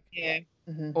other leg. Yeah.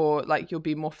 Mm-hmm. Or like you'll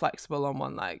be more flexible on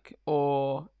one leg.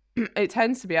 Or it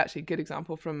tends to be actually a good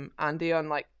example from Andy on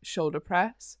like shoulder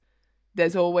press.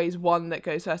 There's always one that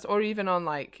goes first, or even on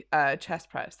like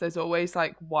chest press. There's always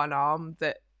like one arm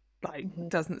that like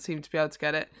doesn't seem to be able to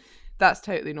get it. That's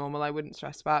totally normal. I wouldn't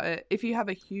stress about it. If you have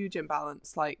a huge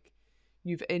imbalance, like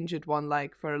you've injured one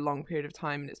leg for a long period of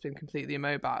time and it's been completely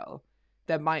immobile,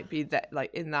 there might be that,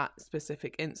 like in that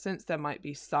specific instance, there might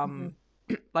be some,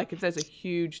 like if there's a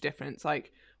huge difference,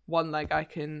 like one leg I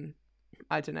can,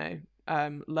 I don't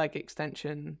know, leg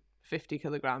extension 50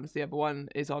 kilograms, the other one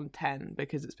is on 10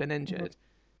 because it's been injured.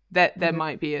 There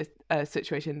might be a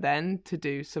situation then to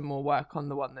do some more work on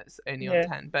the one that's only on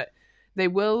 10, but they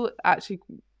will actually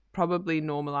probably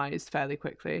normalize fairly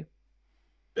quickly.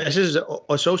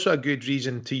 It's also a good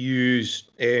reason to use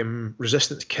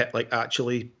resistance kit, like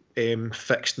actually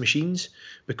fixed machines,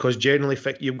 because generally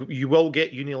you will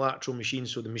get unilateral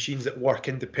machines, so the machines that work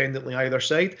independently either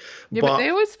side. Yeah, but they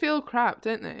always feel crap,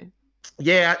 don't they?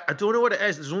 Yeah, I don't know what it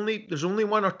is. There's only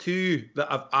one or two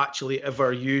that I've actually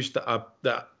ever used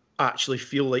that actually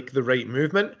feel like the right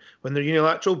movement when they're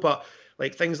unilateral, but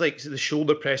like things like the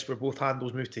shoulder press where both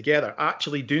handles move together,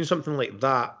 actually doing something like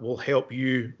that will help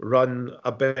you run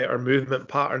a better movement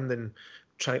pattern than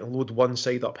trying to load one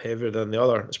side up heavier than the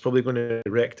other. It's probably going to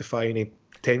rectify any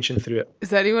tension through it.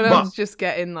 Is anyone else just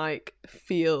getting like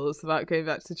feels about going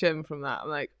back to the gym from that? I'm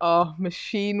like, oh,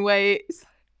 machine weights.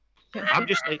 I'm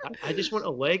just like, I just want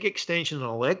a leg extension and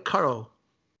a leg curl.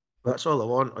 That's all I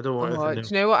want. I don't want anything else.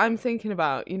 Do you know what I'm thinking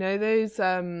about? You know those,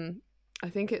 I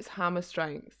think it's Hammer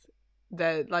Strength.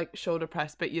 They're like shoulder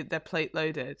press, but they're plate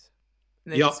loaded.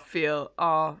 And they just feel,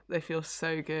 they feel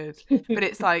so good. But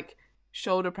it's like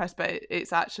shoulder press, but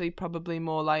it's actually probably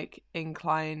more like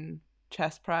incline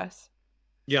chest press.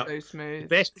 Yeah. So smooth. The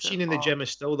best machine in the gym is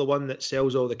still the one that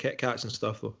sells all the Kit Kats and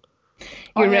stuff, though.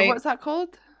 You're right. What's that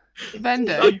called?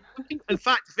 Vendor. In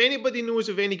fact, if anybody knows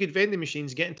of any good vending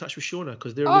machines, get in touch with Shona,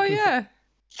 because they're looking for...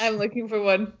 I'm looking for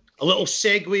one. A little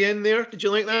segue in there. Did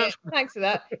you like Yeah, that? thanks for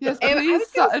that. Yes, I please,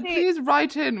 was gonna say- please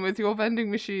write in with your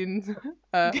vending machines,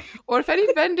 or if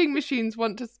any vending machines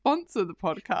want to sponsor the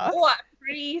podcast. Oh, a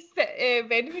free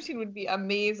vending machine would be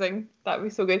amazing. That would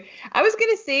be so good. I was going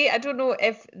to say, I don't know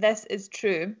if this is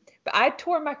true, but I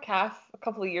tore my calf a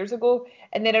couple of years ago,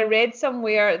 and then I read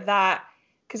somewhere that,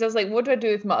 because I was like, what do I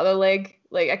do with my other leg?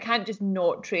 Like, I can't just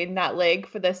not train that leg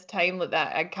for this time like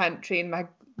that. I can't train my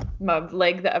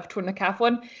leg that I've torn the calf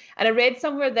on. And I read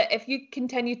somewhere that if you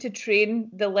continue to train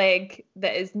the leg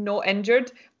that is not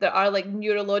injured, there are like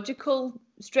neurological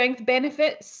strength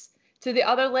benefits to the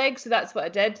other leg. So that's what I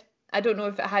did. I don't know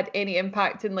if it had any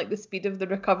impact in like the speed of the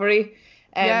recovery.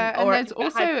 Yeah, and or there's if it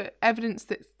also had... evidence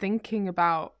that thinking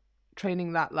about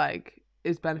training that leg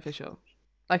is beneficial.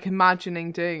 Like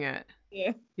imagining doing it.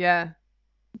 Yeah. Yeah.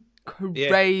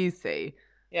 Crazy.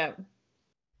 Yeah.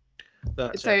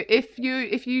 That's So it.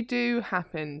 if you do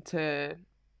happen to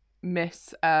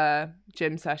miss a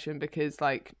gym session because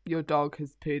like your dog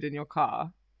has pooed in your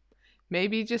car,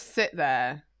 maybe just sit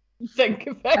there Think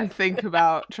about and think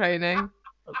about training.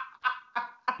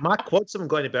 My quads haven't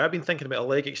gone anywhere. I've been thinking about a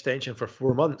leg extension for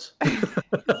 4 months.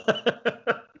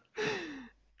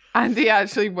 Andy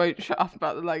actually won't shut up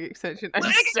about the leg extension. I'm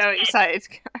so excited.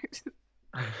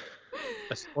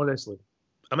 Honestly,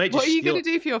 I might just What are you steal going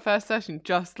to do for your first session?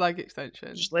 Just leg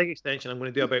extension? Just leg extension. I'm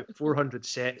going to do about 400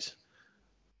 sets.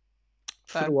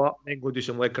 Fair. Throw up, then go do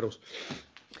some leg curls.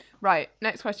 Right,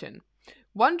 next question.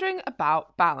 Wondering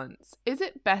about balance. Is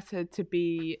it better to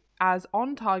be as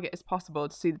on target as possible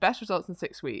to see the best results in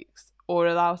 6 weeks, or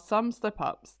allow some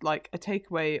slip-ups, like a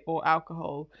takeaway or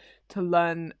alcohol, to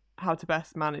learn how to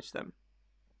best manage them?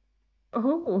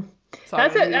 Oh, Sorry,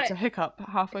 That's I it, needed that- to hiccup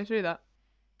halfway through that.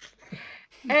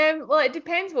 well, it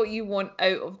depends what you want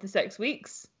out of the 6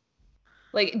 weeks.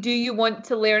 Like, do you want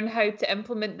to learn how to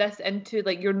implement this into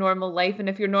like your normal life? And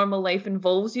if your normal life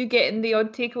involves you getting the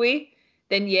odd takeaway,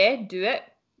 then yeah, do it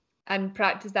and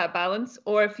practice that balance.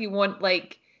 Or if you want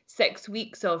like 6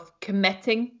 weeks of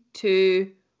committing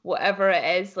to whatever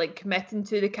it is, like committing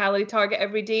to the calorie target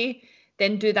every day,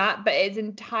 then do that. But it's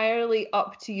entirely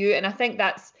up to you. And I think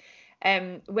that's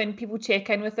when people check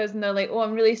in with us and they're like, oh,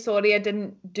 I'm really sorry I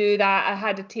didn't do that. I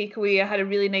had a takeaway. I had a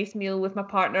really nice meal with my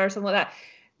partner or something like that.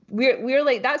 We're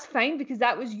like, that's fine, because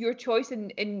that was your choice,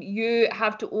 and you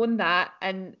have to own that,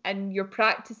 and you're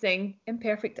practicing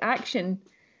imperfect action.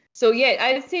 So yeah,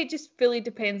 I'd say it just fully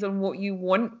depends on what you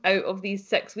want out of these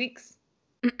 6 weeks.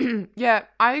 Yeah,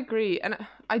 I agree. And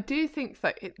I do think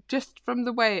that just from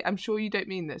the way, I'm sure you don't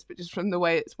mean this, but just from the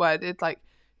way it's worded, like,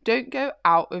 don't go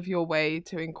out of your way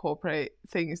to incorporate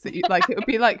things that you like. It would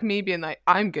be like me being like,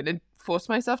 I'm going to force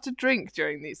myself to drink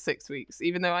during these 6 weeks,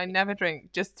 even though I never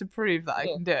drink, just to prove that I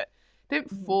can do it. Don't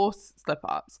force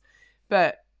slip-ups,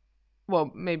 but,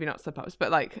 well, maybe not slip-ups,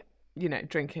 but like, you know,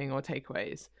 drinking or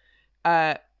takeaways.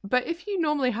 But if you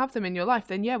normally have them in your life,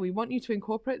 then yeah, we want you to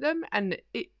incorporate them. And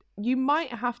you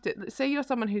might have to, say you're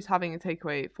someone who's having a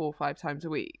takeaway 4 or 5 times a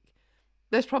week.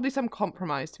 There's probably some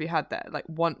compromise to be had there, like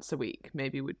once a week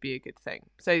maybe would be a good thing.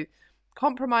 So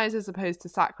compromise as opposed to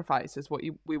sacrifice is what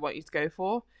we want you to go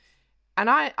for. And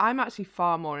I'm actually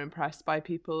far more impressed by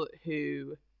people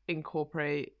who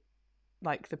incorporate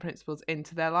like the principles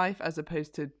into their life as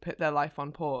opposed to put their life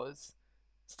on pause,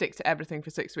 stick to everything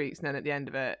for 6 weeks, and then at the end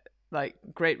of it, like,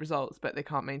 great results, but they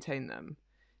can't maintain them.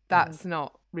 That's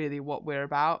not really what we're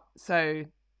about. So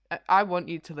I want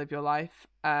you to live your life.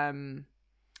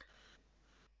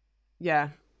 Yeah,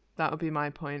 that would be my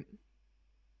point.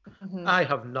 I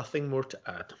have nothing more to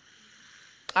add.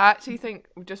 I actually think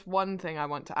just one thing I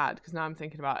want to add, because now I'm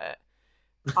thinking about it.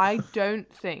 I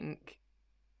don't think,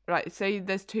 right, say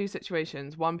there's 2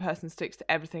 situations. One person sticks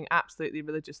to everything absolutely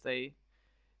religiously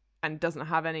and doesn't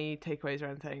have any takeaways or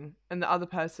anything, and the other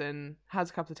person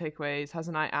has a couple of takeaways, has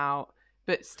a night out,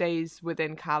 but stays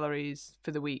within calories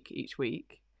for the week each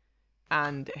week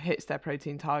and hits their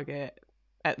protein target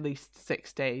at least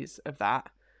 6 days of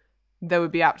that. There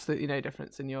would be absolutely no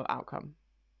difference in your outcome,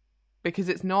 because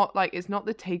it's not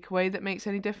the takeaway that makes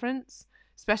any difference,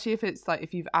 especially if it's like,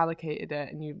 if you've allocated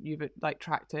it and you've like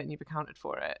tracked it and you've accounted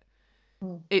for it.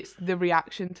 It's the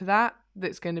reaction to that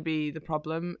that's going to be the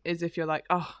problem. Is if you're like,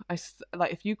 oh,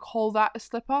 if you call that a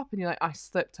slip up and you're like, I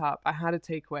slipped up, I had a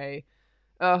takeaway,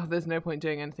 oh, there's no point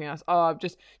doing anything else. Oh, do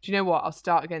you know what? I'll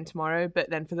start again tomorrow,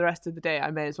 but then for the rest of the day, I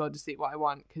may as well just eat what I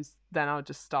want, because then I'll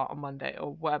just start on Monday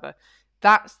or whatever.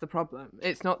 That's the problem.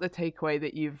 It's not the takeaway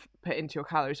that you've put into your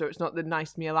calories, or it's not the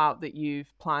nice meal out that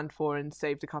you've planned for and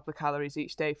saved a couple of calories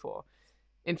each day for.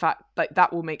 In fact, like,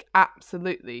 that will make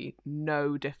absolutely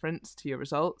no difference to your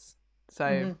results.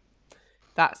 So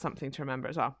that's something to remember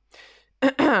as well.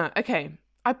 Okay.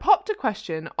 I popped a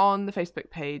question on the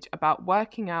Facebook page about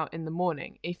working out in the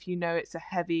morning if you know it's a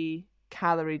heavy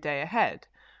calorie day ahead.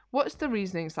 What's the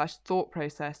reasoning / thought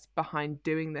process behind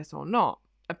doing this or not?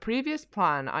 A previous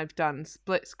plan I've done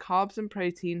splits carbs and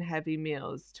protein heavy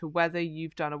meals to whether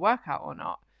you've done a workout or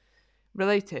not.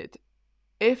 Related,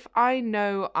 if I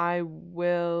know I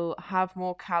will have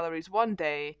more calories one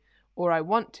day or I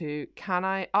want to, can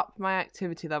I up my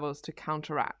activity levels to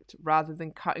counteract rather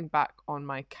than cutting back on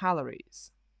my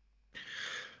calories?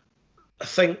 I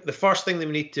think the first thing that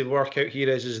we need to work out here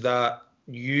is that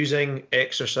using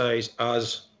exercise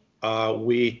as a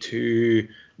way to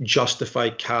justify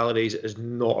calories is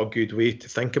not a good way to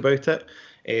think about it.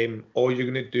 All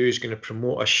you're going to do is going to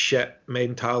promote a shit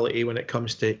mentality when it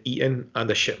comes to eating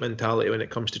and a shit mentality when it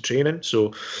comes to training.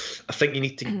 So I think you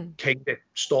need to kind of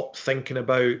stop thinking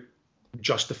about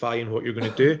justifying what you're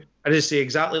going to do. And as I say,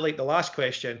 exactly like the last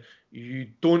question, you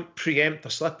don't preempt a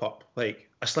slip up. Like,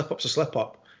 a slip up's a slip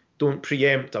up. Don't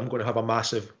preempt, I'm going to have a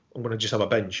massive, I'm going to just have a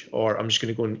binge, or I'm just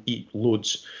going to go and eat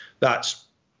loads. That's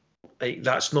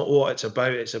not what it's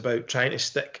about. It's about trying to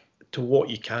stick to what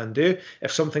you can do.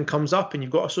 If something comes up and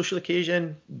you've got a social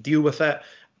occasion, deal with it,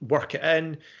 work it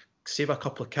in, save a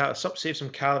couple of save some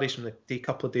calories from the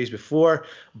couple of days before,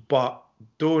 but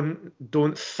don't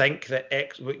think that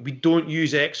we don't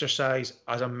use exercise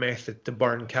as a method to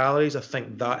burn calories. I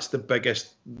think that's the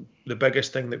biggest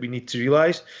thing that we need to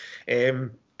realize. And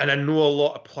I know a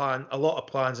lot of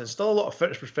plans and still a lot of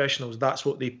fitness professionals, that's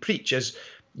what they preach, is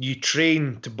you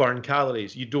train to burn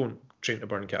calories. You don't train to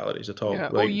burn calories at all. Yeah,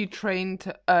 or you train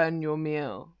to earn your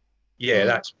meal. Yeah,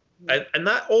 that's and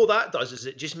that all that does is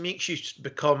it just makes you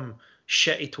become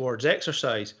shitty towards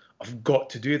exercise. I've got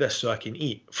to do this so I can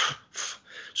eat.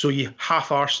 So you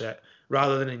half-arse it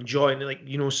rather than enjoying it. Like,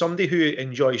 somebody who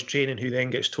enjoys training who then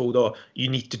gets told, oh, you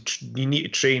need to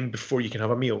train before you can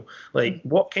have a meal. Like,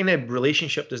 what kind of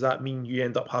relationship does that mean you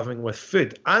end up having with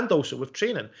food and also with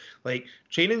training? Like,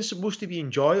 training's supposed to be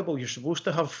enjoyable. You're supposed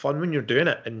to have fun when you're doing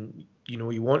it, and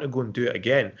you want to go and do it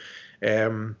again.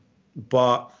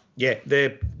 But yeah,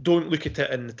 don't look at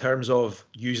it in the terms of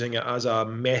using it as a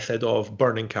method of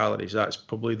burning calories. That's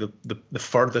probably the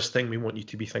furthest thing we want you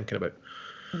to be thinking about.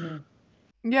 Mm-hmm.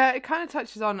 Yeah, it kind of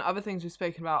touches on other things we've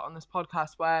spoken about on this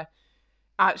podcast, where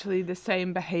actually the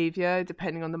same behavior,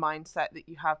 depending on the mindset that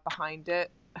you have behind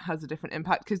it, has a different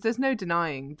impact. Because there's no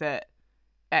denying that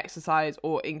exercise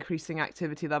or increasing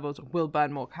activity levels will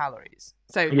burn more calories.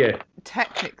 So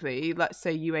technically, let's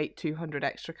say you ate 200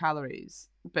 extra calories,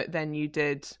 but then you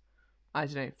did,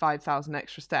 5,000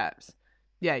 extra steps.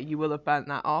 Yeah, you will have burnt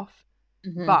that off.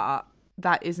 Mm-hmm. But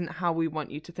that isn't how we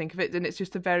want you to think of it. And it's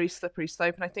just a very slippery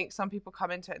slope. And I think some people come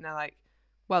into it and they're like,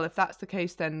 well, if that's the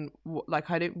case, then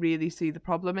I don't really see the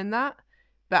problem in that.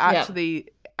 But actually,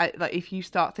 if you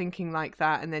start thinking like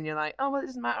that, and then you're like, oh, well, it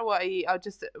doesn't matter what I eat, I'll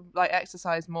just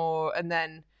exercise more. And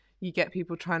then you get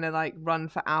people trying to run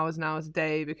for hours and hours a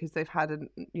day because they've had an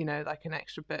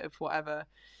extra bit of whatever.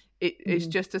 It's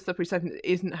just a slippery slope. It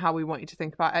isn't how we want you to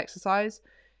think about exercise.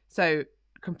 So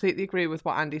completely agree with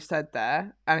what Andy said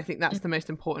there. And I think that's the most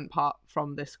important part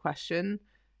from this question.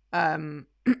 I'm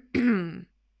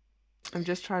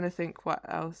just trying to think what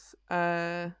else.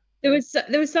 There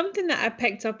was something that I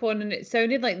picked up on, and it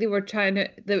sounded like they were trying to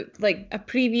a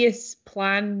previous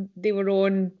plan they were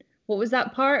on. What was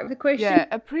that part of the question? Yeah,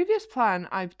 a previous plan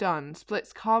I've done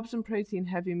splits carbs and protein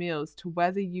heavy meals to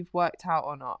whether you've worked out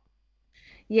or not.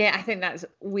 Yeah, I think that's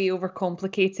way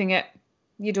overcomplicating it.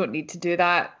 You don't need to do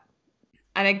that.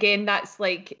 And again, that's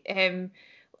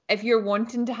if you're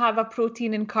wanting to have a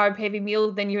protein and carb heavy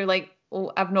meal, then you're like,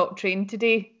 oh, I've not trained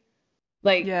today.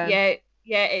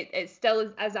 It's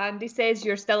still, as Andy says,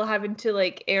 you're still having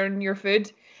to earn your food.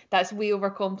 That's way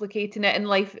overcomplicating it, and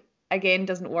life again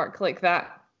doesn't work like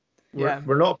that. Yeah.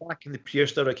 We're not back in the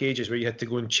prehistoric ages where you had to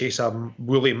go and chase a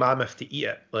woolly mammoth to eat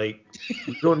it.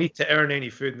 You don't need to earn any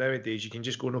food nowadays. You can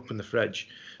just go and open the fridge.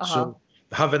 So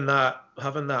having that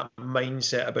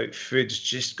mindset about food is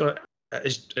just going to,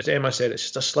 as Emma said, it's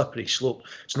just a slippery slope.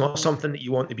 It's not something that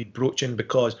you want to be broaching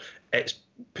because it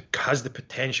has the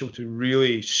potential to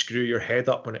really screw your head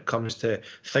up when it comes to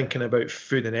thinking about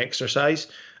food and exercise.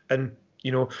 And,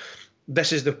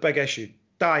 this is the big issue.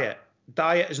 Diet.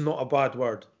 Diet is not a bad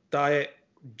word. Diet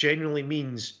generally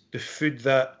means the food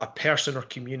that a person or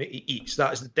community eats.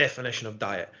 That is the definition of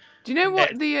diet. Do you know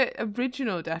what the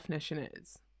original definition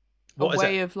is? A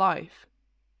way of life.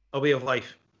 A way of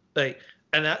life. And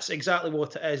that's exactly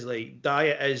what it is.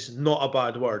 Diet is not a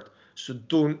bad word. So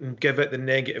don't give it the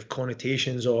negative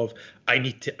connotations of I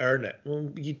need to earn it.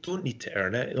 Well, you don't need to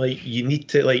earn it. Like you need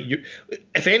to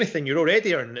if anything, you're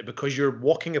already earning it because you're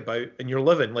walking about and you're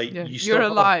living. Like Yeah, you you're still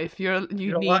alive. You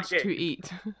you're need alive, yeah. to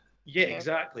eat. Yeah,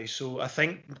 exactly. So I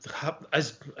think,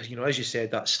 as you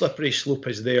said, that slippery slope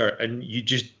is there, and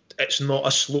it's not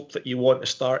a slope that you want to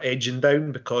start edging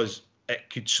down because it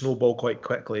could snowball quite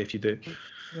quickly if you do.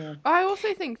 Yeah. I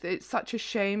also think that it's such a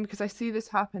shame because I see this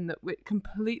happen that it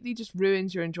completely just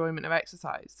ruins your enjoyment of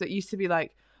exercise. That used to be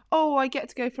like, oh, I get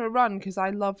to go for a run because I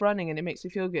love running and it makes me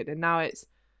feel good. And now it's,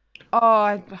 oh,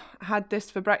 I had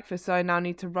this for breakfast, so I now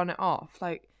need to run it off.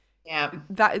 Like, Yeah.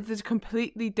 that is a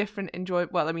completely different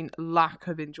enjoyment. Well, I mean, lack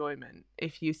of enjoyment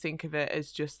if you think of it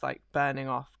as just like burning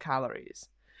off calories.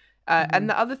 And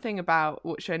the other thing about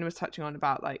what Shona was touching on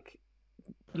about like,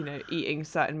 eating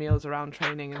certain meals around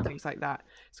training and things like that,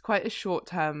 it's quite a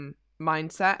short-term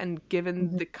mindset. And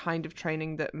given the kind of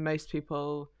training that most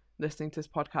people listening to this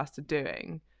podcast are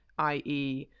doing,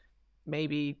 i.e.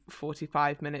 maybe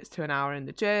 45 minutes to an hour in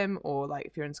the gym, or like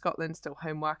if you're in Scotland, still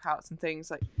home workouts and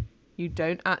things, like you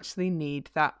don't actually need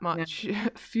that much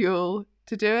fuel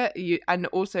to do it. And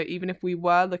also, even if we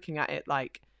were looking at it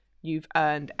like you've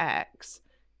earned X,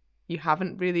 you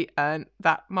haven't really earned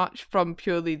that much from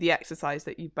purely the exercise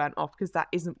that you've burnt off, because that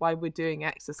isn't why we're doing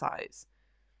exercise.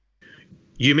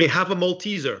 You may have a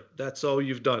Malteser. That's all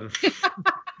you've done.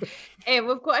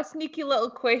 We've got a sneaky little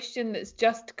question that's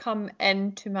just come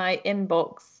into my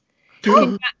inbox.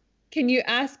 Can you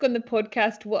ask on the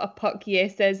podcast what a puck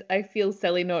yes is? I feel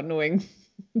silly not knowing.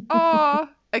 Oh,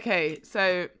 okay.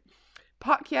 So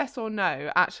puck yes or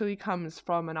no actually comes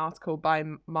from an article by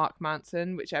Mark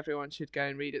Manson, which everyone should go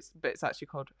and read. But it's actually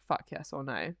called Fuck Yes or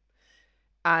No.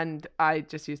 And I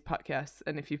just used puck yes.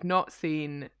 And if you've not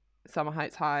seen Summer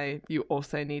Heights High, you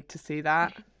also need to see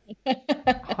that.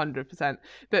 100%.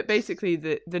 But basically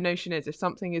the notion is, if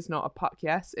something is not a puck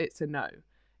yes, it's a no.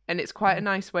 And it's quite a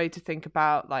nice way to think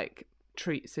about like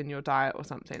treats in your diet or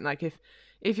something. Like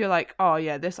if you're like, oh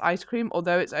yeah, this ice cream,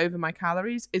 although it's over my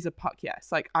calories, is a puck yes.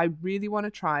 Like I really want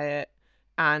to try it,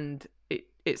 and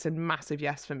it's a massive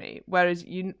yes for me. Whereas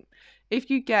if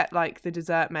you get like the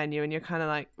dessert menu and you're kind of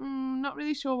like, not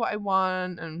really sure what I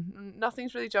want and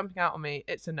nothing's really jumping out on me,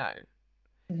 it's a no.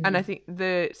 And I think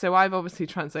so I've obviously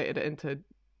translated it into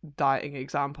dieting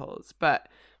examples, but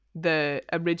the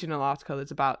original article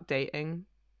is about dating.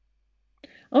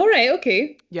 All right,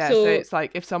 okay. Yeah, so it's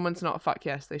like if someone's not a fuck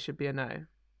yes, they should be a no.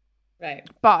 Right.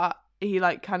 But he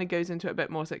like kind of goes into it a bit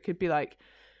more, so it could be like,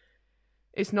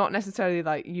 it's not necessarily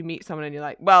like you meet someone and you're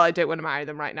like, well, I don't want to marry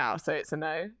them right now, so it's a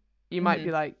no. You might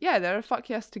be like, yeah, they're a fuck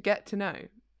yes to get to know.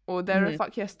 Or they're a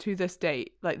fuck yes to this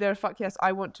date. Like, they're a fuck yes,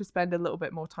 I want to spend a little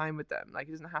bit more time with them. Like,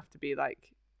 it doesn't have to be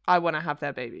like, I want to have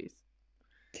their babies.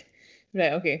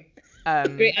 Right, okay.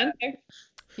 Great answer.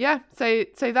 Yeah, so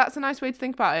that's a nice way to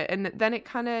think about it. And then it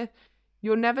kind of,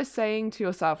 you're never saying to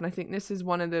yourself, and I think this is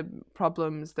one of the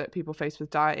problems that people face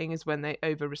with dieting, is when they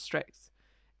over restrict.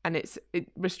 And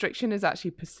restriction is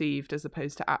actually perceived as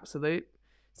opposed to absolute.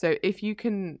 So if you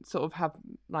can sort of have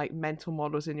like mental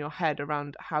models in your head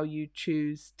around how you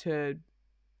choose to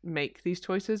make these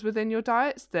choices within your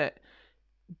diets that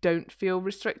don't feel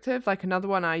restrictive. Like another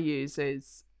one I use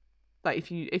is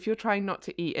like if you're trying not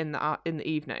to eat in the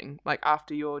evening, like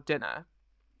after your dinner,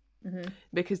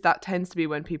 because that tends to be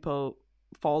when people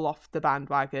fall off the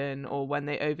bandwagon, or when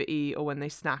they overeat, or when they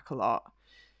snack a lot.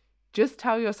 Just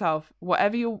tell yourself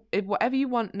whatever you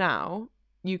want now,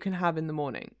 you can have in the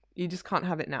morning. You just can't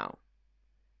have it now.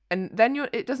 And then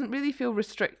it doesn't really feel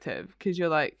restrictive, because you're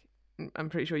like, I'm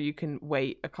pretty sure you can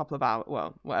wait a couple of hours,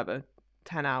 well, whatever,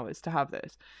 10 hours to have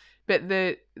this. But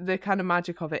the kind of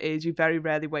magic of it is you very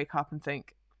rarely wake up and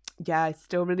think, yeah, I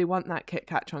still really want that Kit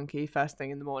Kat chunky first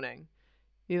thing in the morning.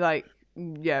 You're like,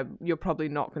 yeah, you're probably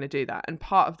not going to do that. And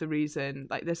part of the reason,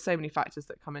 like, there's so many factors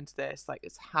that come into this, like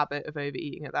it's habit of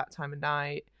overeating at that time of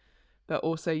night, but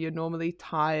also you're normally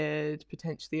tired,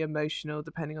 potentially emotional,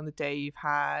 depending on the day you've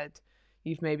had.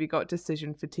 You've maybe got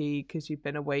decision fatigue because you've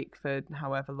been awake for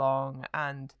however long,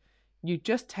 and you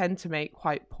just tend to make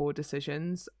quite poor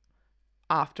decisions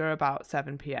after about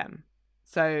 7 p.m.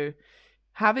 So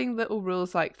having little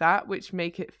rules like that, which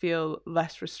make it feel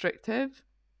less restrictive,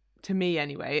 to me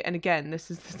anyway, and again,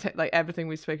 this is like everything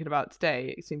we've spoken about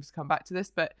today, it seems to come back to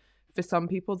this, but for some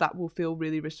people that will feel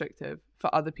really restrictive.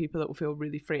 For other people it will feel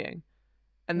really freeing.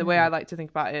 And the way I like to think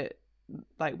about it,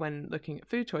 like when looking at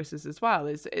food choices as well,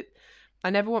 is I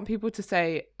never want people to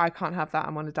say, I can't have that,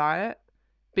 I'm on a diet.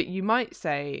 But you might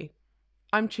say,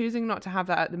 I'm choosing not to have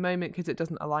that at the moment because it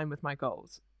doesn't align with my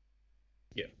goals.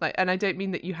 Yeah. Like, and I don't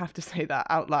mean that you have to say that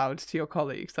out loud to your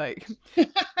colleagues. Like,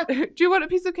 do you want a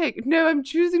piece of cake? No, I'm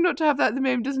choosing not to have that at the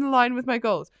moment. It doesn't align with my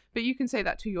goals. But you can say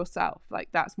that to yourself. Like,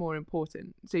 that's more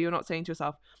important. So you're not saying to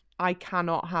yourself, I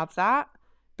cannot have that,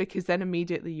 because then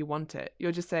immediately you want it.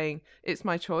 You're just saying, it's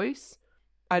my choice.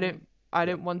 I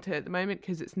don't want it at the moment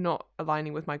because it's not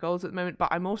aligning with my goals at the moment. But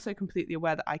I'm also completely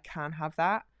aware that I can have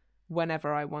that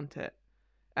whenever I want it.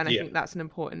 And I think that's an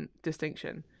important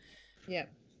distinction. Yeah.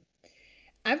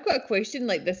 I've got a question.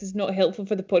 Like, this is not helpful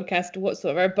for the podcast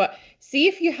whatsoever, but see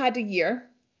if you had a year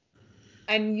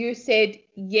and you said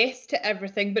yes to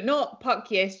everything, but not puck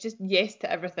yes, just yes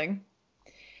to everything.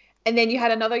 And then you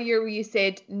had another year where you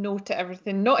said no to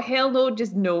everything. Not hell no,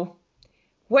 just no.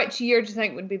 Which year do you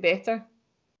think would be better?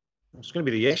 It's going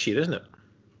to be the yes year, isn't it?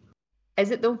 Is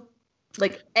it though?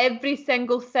 Like, every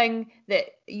single thing that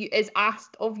is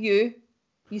asked of you,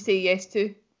 you say yes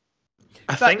to.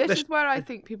 But this is where I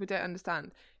think people don't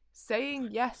understand. Saying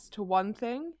yes to one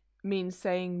thing means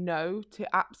saying no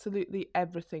to absolutely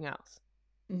everything else.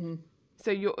 Mm-hmm.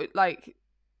 So you're like,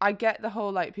 I get the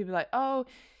whole, like, people are like, oh,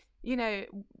 you know,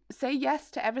 say yes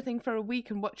to everything for a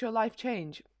week and watch your life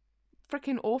change.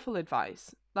 Freaking awful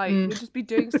advice. Like, you'll just be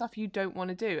doing stuff you don't want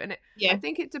to do. And I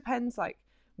think it depends, like,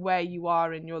 where you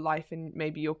are in your life and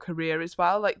maybe your career as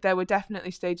well. Like, there were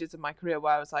definitely stages of my career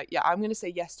where I was like, yeah, I'm going to say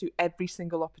yes to every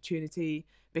single opportunity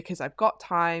because I've got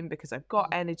time, because I've got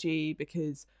energy,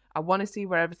 because I want to see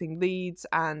where everything leads,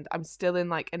 and I'm still in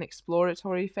like an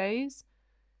exploratory phase.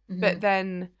 But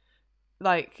then,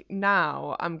 like,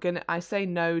 now I say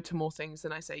no to more things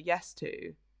than I say yes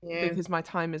to, because my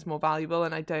time is more valuable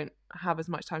and I don't have as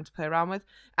much time to play around with.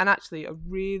 And actually, a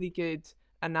really good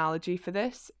analogy for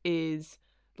this is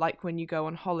like when you go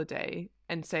on holiday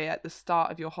and say at the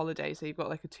start of your holiday, so you've got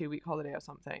like a 2-week holiday or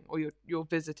something, or you're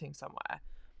visiting somewhere,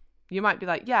 you might be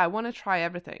like, yeah, I want to try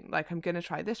everything. Like, I'm going to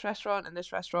try this restaurant and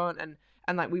this restaurant.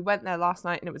 And like, we went there last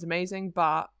night and it was amazing,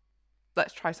 but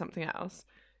let's try something else.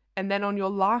 And then on your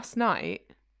last night,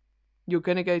 you're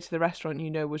going to go to the restaurant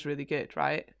you know was really good,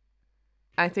 right?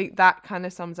 I think that kind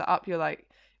of sums it up. You're like,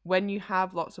 when you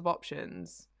have lots of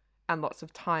options and lots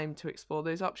of time to explore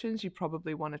those options, you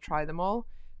probably want to try them all.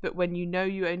 But when you know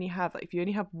you only have, like, if you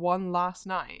only have one last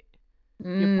night,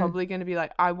 you're probably going to be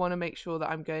like, I want to make sure that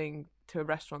I'm going to a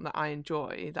restaurant that I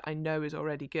enjoy, that I know is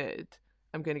already good.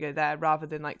 I'm going to go there rather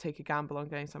than like take a gamble on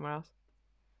going somewhere else.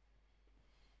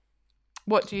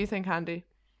 What do you think, Andy?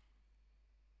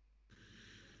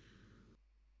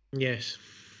 Yes.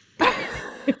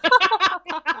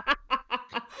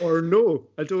 Or no,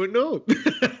 I don't know.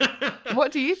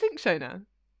 What do you think, Shona?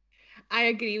 I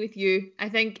agree with you. I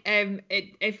think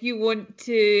if you want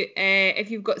to, if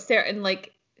you've got certain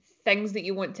like things that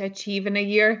you want to achieve in a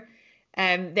year,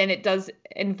 then it does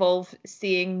involve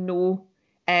saying no.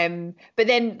 But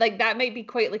then like that might be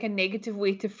quite like a negative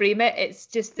way to frame it. It's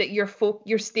just that you're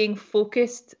staying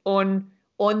focused on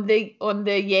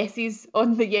the yeses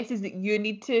that you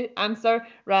need to answer,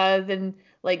 rather than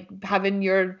like having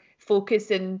your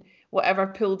focus in whatever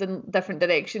pulled in different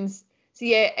directions. So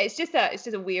yeah, it's just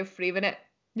a way of framing it.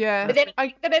 Yeah. But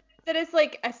then there is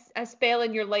like a spell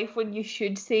in your life when you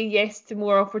should say yes to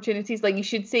more opportunities. Like, you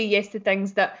should say yes to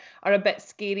things that are a bit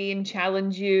scary and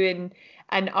challenge you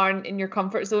and aren't in your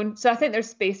comfort zone. So I think there's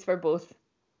space for both.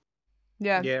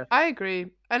 Yeah, I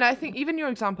agree. And I think even your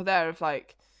example there of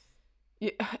like,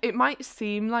 it might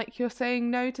seem like you're saying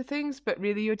no to things, but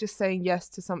really you're just saying yes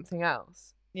to something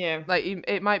else. Yeah. Like,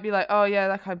 it might be like, oh yeah,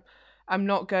 like I'm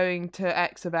not going to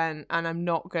X event, and I'm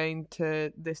not going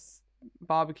to this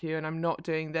barbecue, and I'm not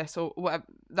doing this or whatever.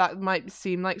 That might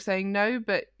seem like saying no,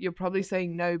 but you're probably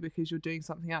saying no because you're doing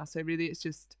something else. So really it's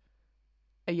just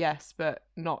a yes, but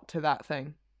not to that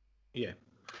thing. Yeah.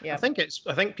 Yeah. I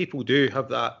think people do have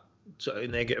that sort of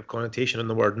negative connotation in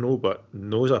the word no, but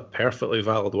no is a perfectly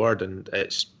valid word, and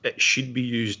it should be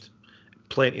used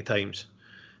plenty of times.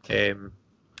 I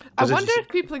wonder if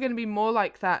people are going to be more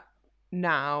like that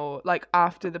now, like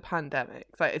after the pandemic.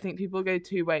 Like, I think people go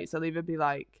two ways. They'll either be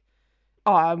like,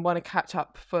 oh, I want to catch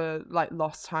up for like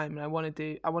lost time, and I want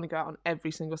to go out on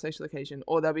every single social occasion,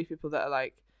 or there'll be people that are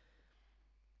like,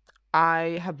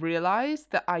 I have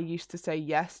realized that I used to say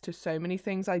yes to so many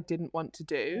things I didn't want to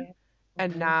do,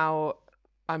 and now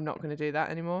I'm not going to do that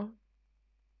anymore.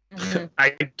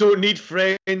 I don't need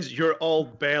friends. You're all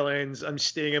bellends. I'm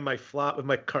staying in my flat with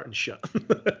my curtains shut.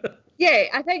 Yeah,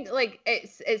 I think like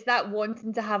it's that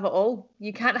wanting to have it all.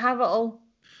 You can't have it all.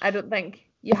 I don't think.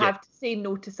 You have to say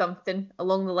no to something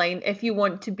along the line if you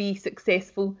want to be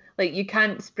successful. Like, you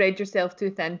can't spread yourself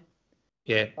too thin.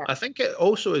 Yeah, I think it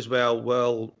also as well,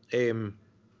 over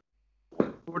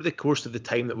the course of the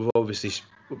time that we've obviously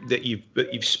that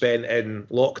you've spent in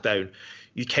lockdown,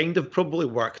 you kind of probably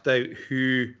worked out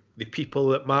who the people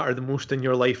that matter the most in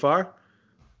your life are.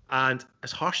 And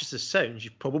as harsh as this sounds,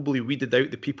 you've probably weeded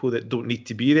out the people that don't need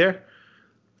to be there.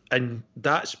 And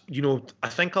that's, I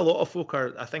think a lot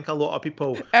of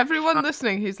people. Everyone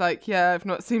listening who's like, yeah, I've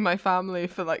not seen my family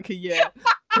for like a year.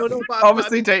 No,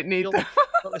 Obviously don't need them.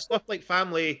 But stuff like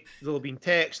family, there'll have been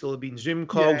texts, there'll have been Zoom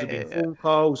calls, there'll have been phone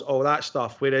calls, all that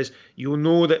stuff. Whereas you'll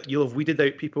know that you'll have weeded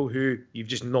out people who you've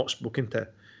just not spoken to,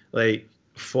 like,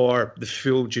 for the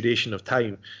full duration of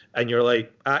time. And you're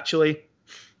like, actually,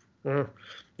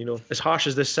 as harsh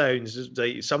as this sounds,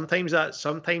 like sometimes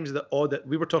the audit.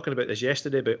 We were talking about this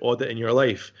yesterday about audit in your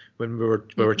life when we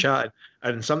were chatting,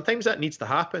 and sometimes that needs to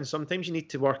happen. Sometimes you need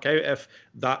to work out if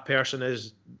that person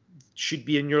should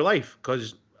be in your life,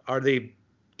 because are they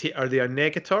a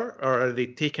negator, or are they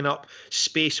taking up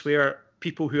space where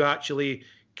people who actually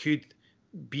could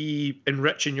be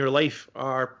enriching your life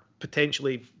are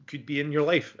potentially could be in your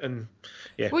life? And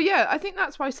I think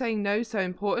that's why saying no is so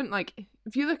important. Like,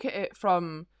 if you look at it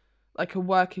from like a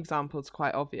work example, it's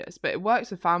quite obvious, but it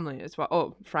works with family as well,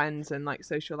 or friends, and like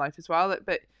social life as well.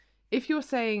 But if you're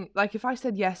saying, like, if I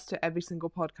said yes to every single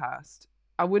podcast,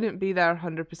 I wouldn't be there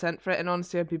 100% for it, and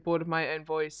honestly I'd be bored of my own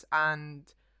voice, and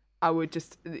I would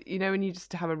just, when you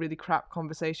just have a really crap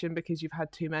conversation because you've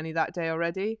had too many that day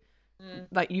already,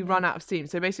 like you run out of steam.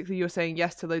 So basically you're saying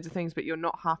yes to loads of things, but you're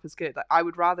not half as good. Like, I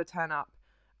would rather turn up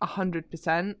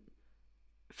 100%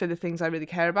 for the things I really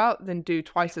care about than do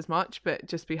twice as much but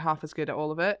just be half as good at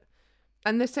all of it.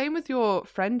 And the same with your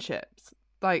friendships.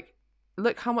 Like,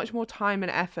 look how much more time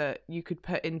and effort you could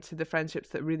put into the friendships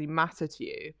that really matter to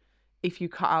you if you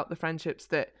cut out the friendships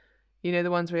that, the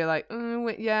ones where you're like,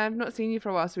 I've not seen you for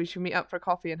a while, so we should meet up for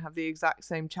coffee and have the exact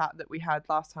same chat that we had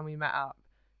last time we met up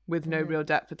with no real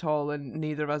depth at all, and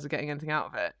neither of us are getting anything out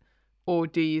of it. Or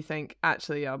do you think,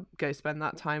 actually, I'll go spend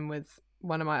that time with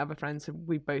one of my other friends and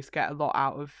we both get a lot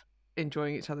out of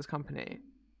enjoying each other's company?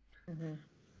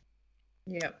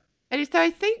 Yeah. And so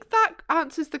I think that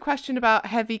answers the question about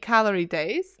heavy calorie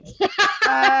days.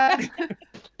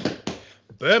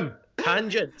 Boom.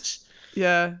 Tangents.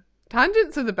 Yeah.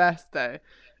 Tangents are the best, though.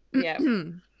 Yeah.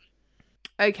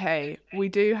 Okay. We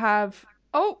do have...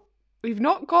 Oh, we've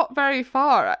not got very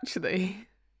far, actually.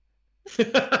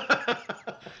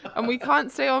 And we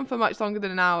can't stay on for much longer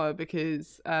than an hour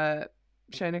because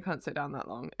Shona can't sit down that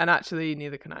long. And actually,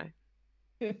 neither can I.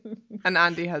 And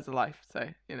Andy has a life, so,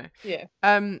 Yeah.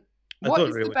 What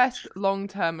is the best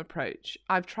long-term approach?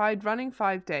 I've tried running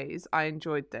 5 days. I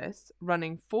enjoyed this.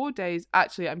 Running 4 days.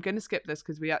 Actually, I'm going to skip this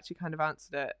because we actually kind of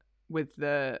answered it with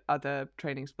the other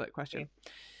training split question.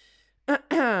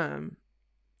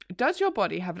 Does your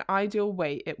body have an ideal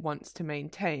weight it wants to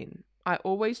maintain? I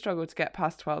always struggle to get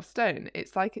past 12 stone.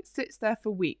 It's like it sits there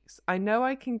for weeks. I know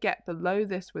I can get below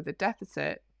this with a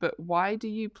deficit, but why do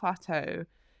you plateau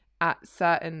at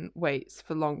certain weights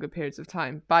for longer periods of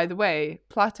time? By the way,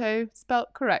 plateau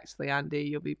spelt correctly, Andy.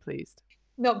 You'll be pleased.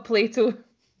 Not Plato.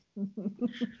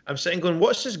 I'm sitting going,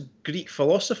 what's this Greek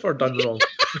philosopher done wrong?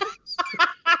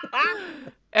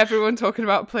 Everyone talking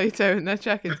about Plato in their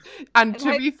check-ins. And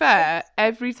to be fair,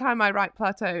 every time I write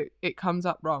plateau, it comes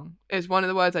up wrong. It's one of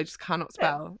the words I just cannot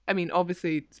spell. I mean,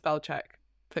 obviously, spell check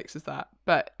fixes that,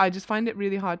 but I just find it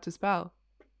really hard to spell.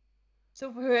 So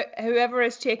whoever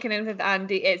is checking in with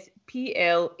Andy, it's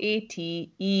Plateau. Is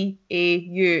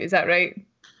that right?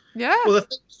 Yeah. Well, the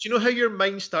thing is, do you know how your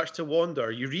mind starts to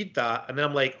wander? You read that, and then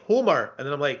I'm like, Homer, and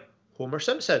then I'm like, Homer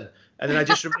Simpson. And then I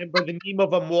just remember the meme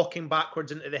of him walking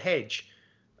backwards into the hedge.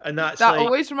 And that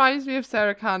always reminds me of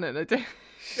Sarah Cannon. I don't...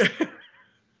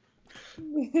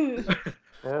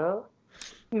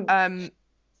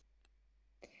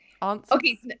 Answers?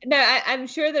 Okay, now I'm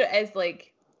sure there is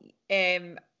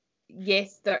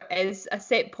yes, there is a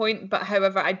set point, but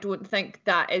however, I don't think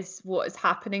that is what is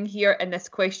happening here in this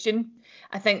question.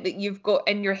 I think that you've got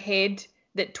in your head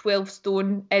that 12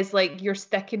 stone is like your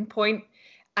sticking point,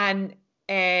 and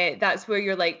that's where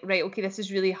you're like, right, okay, this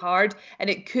is really hard, and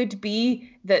it could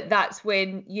be that that's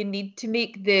when you need to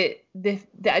make the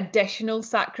additional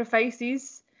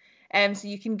sacrifices, so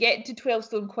you can get to 12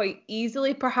 stone quite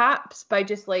easily, perhaps by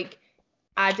just like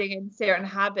adding in certain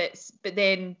habits, but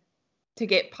then to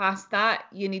get past that,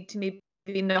 you need to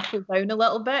maybe knuckle down a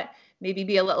little bit, maybe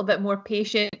be a little bit more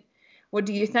patient. What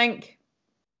do you think?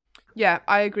 Yeah,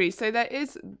 I agree. So there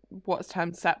is what's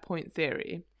termed set point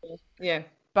theory. Yeah.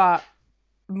 But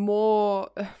more,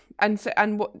 and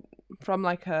what from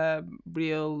like a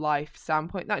real life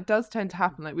standpoint, that does tend to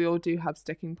happen. Like, we all do have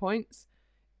sticking points,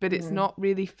 but it's not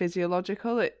really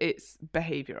physiological. It's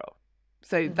behavioral.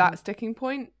 So that sticking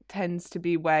point tends to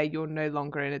be where you're no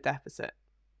longer in a deficit,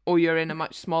 or you're in a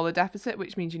much smaller deficit,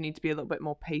 which means you need to be a little bit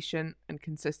more patient and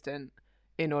consistent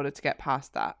in order to get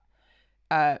past that.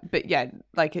 But yeah,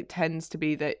 like it tends to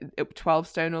be that 12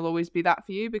 stone will always be that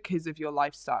for you because of your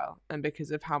lifestyle and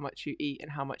because of how much you eat and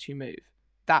how much you move.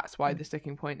 That's why the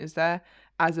sticking point is there,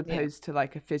 as opposed to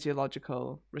like a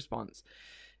physiological response.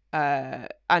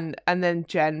 And then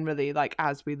generally, like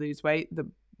as we lose weight,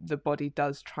 the body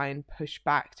does try and push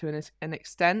back to an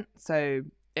extent. So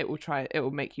it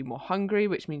will make you more hungry,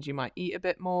 which means you might eat a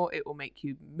bit more. It will make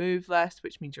you move less,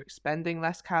 which means you're expending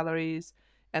less calories.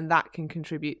 And that can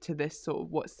contribute to this sort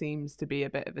of what seems to be a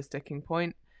bit of a sticking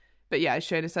point. But yeah, as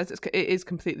Shona says, it is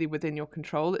completely within your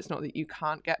control. It's not that you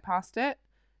can't get past it.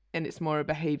 And it's more a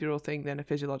behavioural thing than a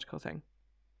physiological thing.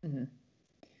 Mm-hmm.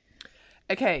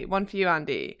 Okay, one for you,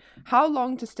 Andy. How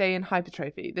long to stay in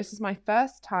hypertrophy? This is my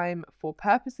first time for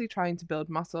purposely trying to build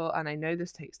muscle, and I know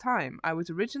this takes time. I was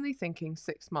originally thinking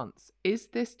 6 months. Is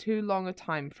this too long a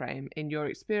time frame in your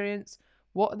experience?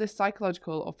 What are the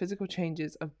psychological or physical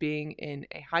changes of being in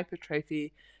a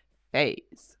hypertrophy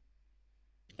phase?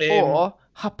 Or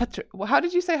hypertrophy. How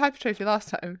did you say hypertrophy last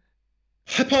time?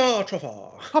 Hypertrophy.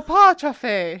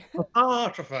 Hypertrophy.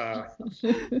 Hypertrophy.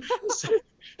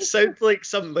 Sounded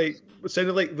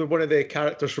like one of the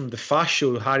characters from the Fast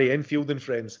Show, Harry Enfield and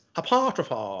Friends.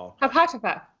 Hypertrophy.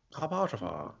 Hypertrophy. Hypertrophy.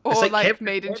 Or like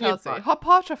Made in Chelsea.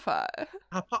 Hypertrophy.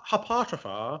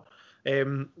 Hypertrophy.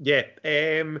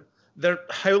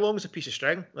 How long is a piece of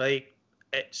string? Like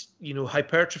it's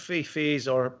hypertrophy phase,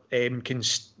 or you can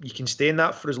stay in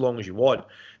that for as long as you want.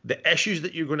 The issues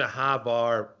that you're going to have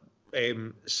are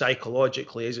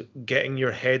psychologically, is getting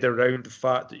your head around the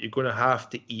fact that you're going to have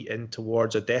to eat in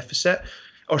towards a deficit,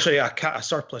 or sorry, a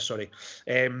surplus.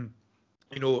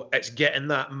 It's getting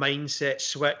that mindset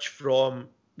switch from,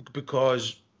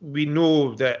 because we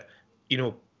know that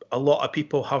a lot of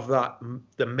people have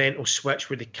the mental switch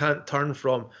where they can't turn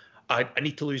from I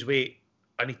need to lose weight,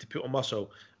 I need to put on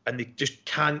muscle, and they just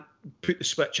can't put the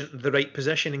switch into the right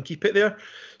position and keep it there.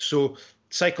 So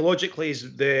psychologically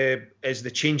is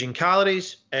the changing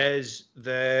calories, is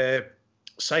the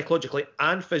psychologically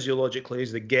and physiologically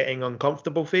is the getting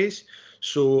uncomfortable phase.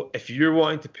 So if you're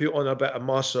wanting to put on a bit of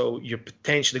muscle, you're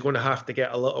potentially going to have to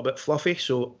get a little bit fluffy,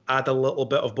 so add a little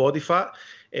bit of body fat,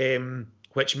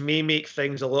 which may make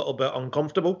things a little bit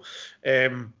uncomfortable,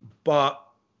 but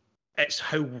it's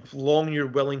how long you're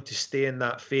willing to stay in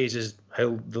that phase is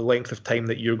how the length of time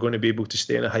that you're going to be able to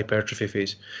stay in a hypertrophy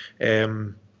phase.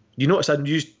 You notice I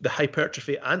used the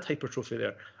hypertrophy and hypertrophy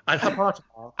there, and hypertrophy.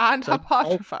 And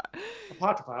hypertrophy.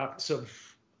 Hypertrophy. So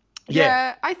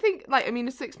yeah, I think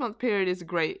a 6 month period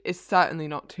is certainly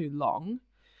not too long.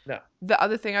 No. The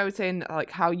other thing I would say, in like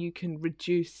how you can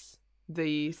reduce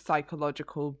the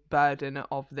psychological burden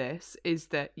of this, is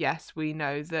that yes, we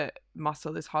know that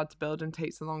muscle is hard to build and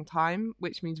takes a long time,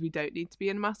 which means we don't need to be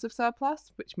in massive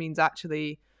surplus, which means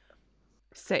actually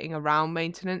sitting around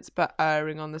maintenance but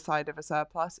erring on the side of a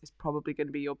surplus is probably going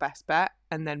to be your best bet,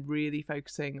 and then really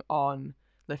focusing on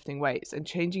lifting weights and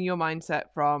changing your mindset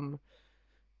from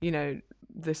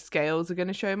the scales are going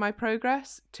to show my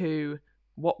progress to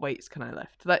what weights can I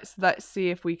lift. Let's see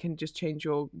if we can just change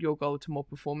your goal to more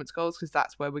performance goals, because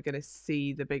that's where we're going to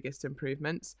see the biggest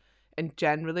improvements. And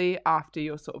generally after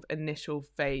your sort of initial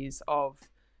phase of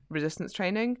resistance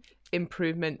training,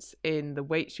 improvements in the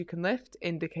weights you can lift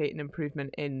indicate an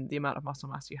improvement in the amount of muscle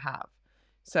mass you have.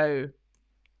 So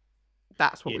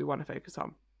that's what we want to focus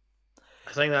on.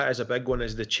 I think that is a big one,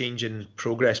 is the change in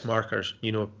progress markers.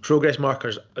 Progress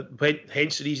markers,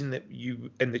 hence the reason that you,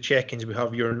 in the check-ins, we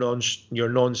have your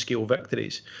non-scale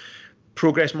victories.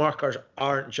 Progress markers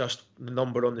aren't just the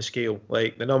number on the scale.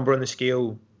 Like, the number on the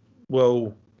scale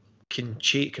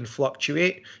can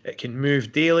fluctuate. It can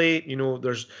move daily.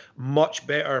 There's much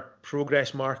better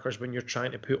progress markers when you're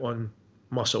trying to put on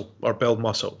muscle or build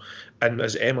muscle. And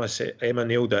as Emma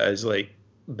nailed it, is like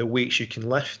the weights you can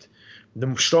lift.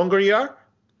 The stronger you are,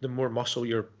 the more muscle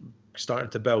you're starting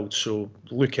to build. So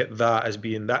look at that as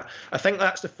being that. I think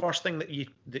that's the first thing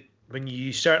that when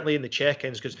you certainly in the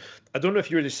check-ins, because I don't know if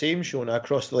you're the same, Shona,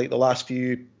 across the last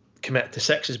few commit to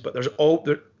sixes, but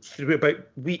through about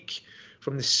week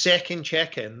from the second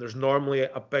check-in, there's normally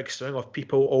a big swing of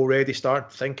people already starting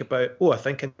to think about, I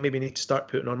think I maybe need to start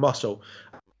putting on muscle.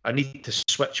 I need to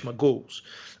switch my goals.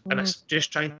 And it's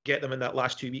just trying to get them in that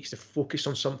last 2 weeks to focus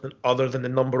on something other than the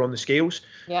number on the scales.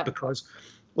 Yeah. Because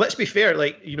let's be fair,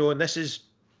 and this is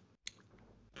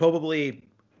probably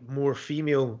more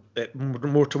female,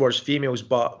 more towards females,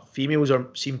 but females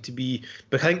seem to be.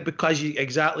 But I think because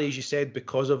exactly as you said,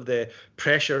 because of the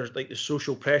pressure, like the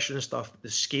social pressure and stuff, the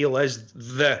scale is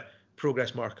the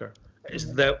progress marker. It's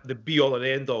the be all and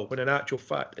end all. When in actual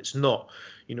fact, it's not.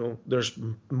 There's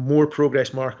more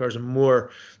progress markers and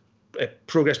more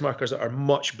progress markers that are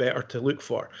much better to look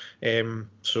for.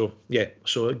 So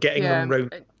getting them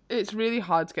round. It's really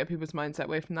hard to get people's mindset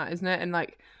away from that, isn't it? And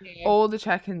all the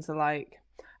check-ins are like,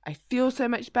 I feel so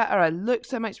much better, I look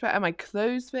so much better, my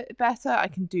clothes fit better, I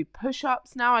can do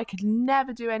push-ups now, I could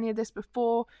never do any of this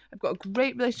before, I've got a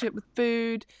great relationship with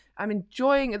food, I'm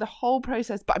enjoying the whole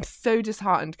process, but I'm so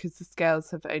disheartened because the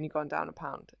scales have only gone down a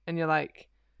pound. And you're like,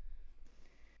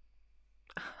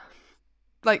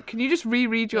 can you just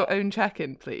reread your own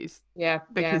check-in, please? Yeah.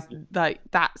 Because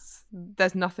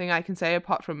there's nothing I can say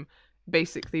apart from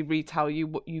basically retell you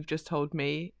what you've just told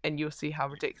me, and you'll see how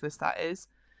ridiculous that is.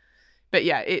 But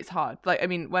yeah, it's hard.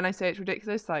 When I say it's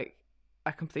ridiculous, I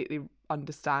completely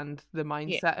understand the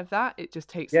mindset of that. It just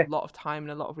takes a lot of time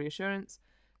and a lot of reassurance.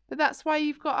 But that's why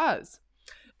you've got us.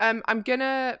 I'm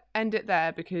gonna end it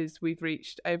there because we've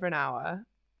reached over an hour.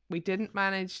 We didn't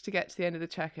manage to get to the end of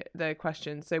the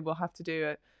question, so we'll have to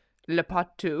do a le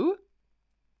part 2.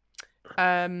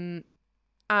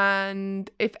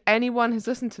 And if anyone has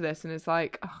listened to this and is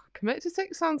like, oh, Commit to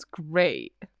 6 sounds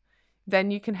great, then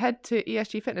you can head to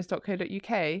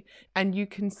esgfitness.co.uk and you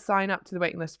can sign up to the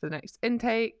waiting list for the next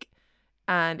intake.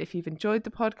 And if you've enjoyed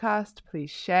the podcast, please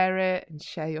share it and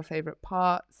share your favourite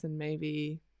parts, and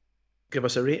maybe give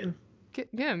us a rating.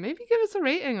 Maybe give us a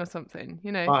rating or something.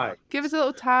 Right. Give us a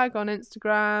little tag on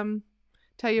Instagram.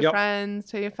 Tell your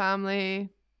friends, tell your family.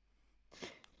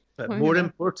 But more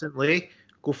importantly,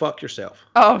 go fuck yourself.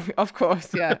 Oh, of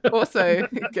course, yeah. Also,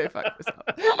 go fuck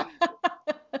yourself.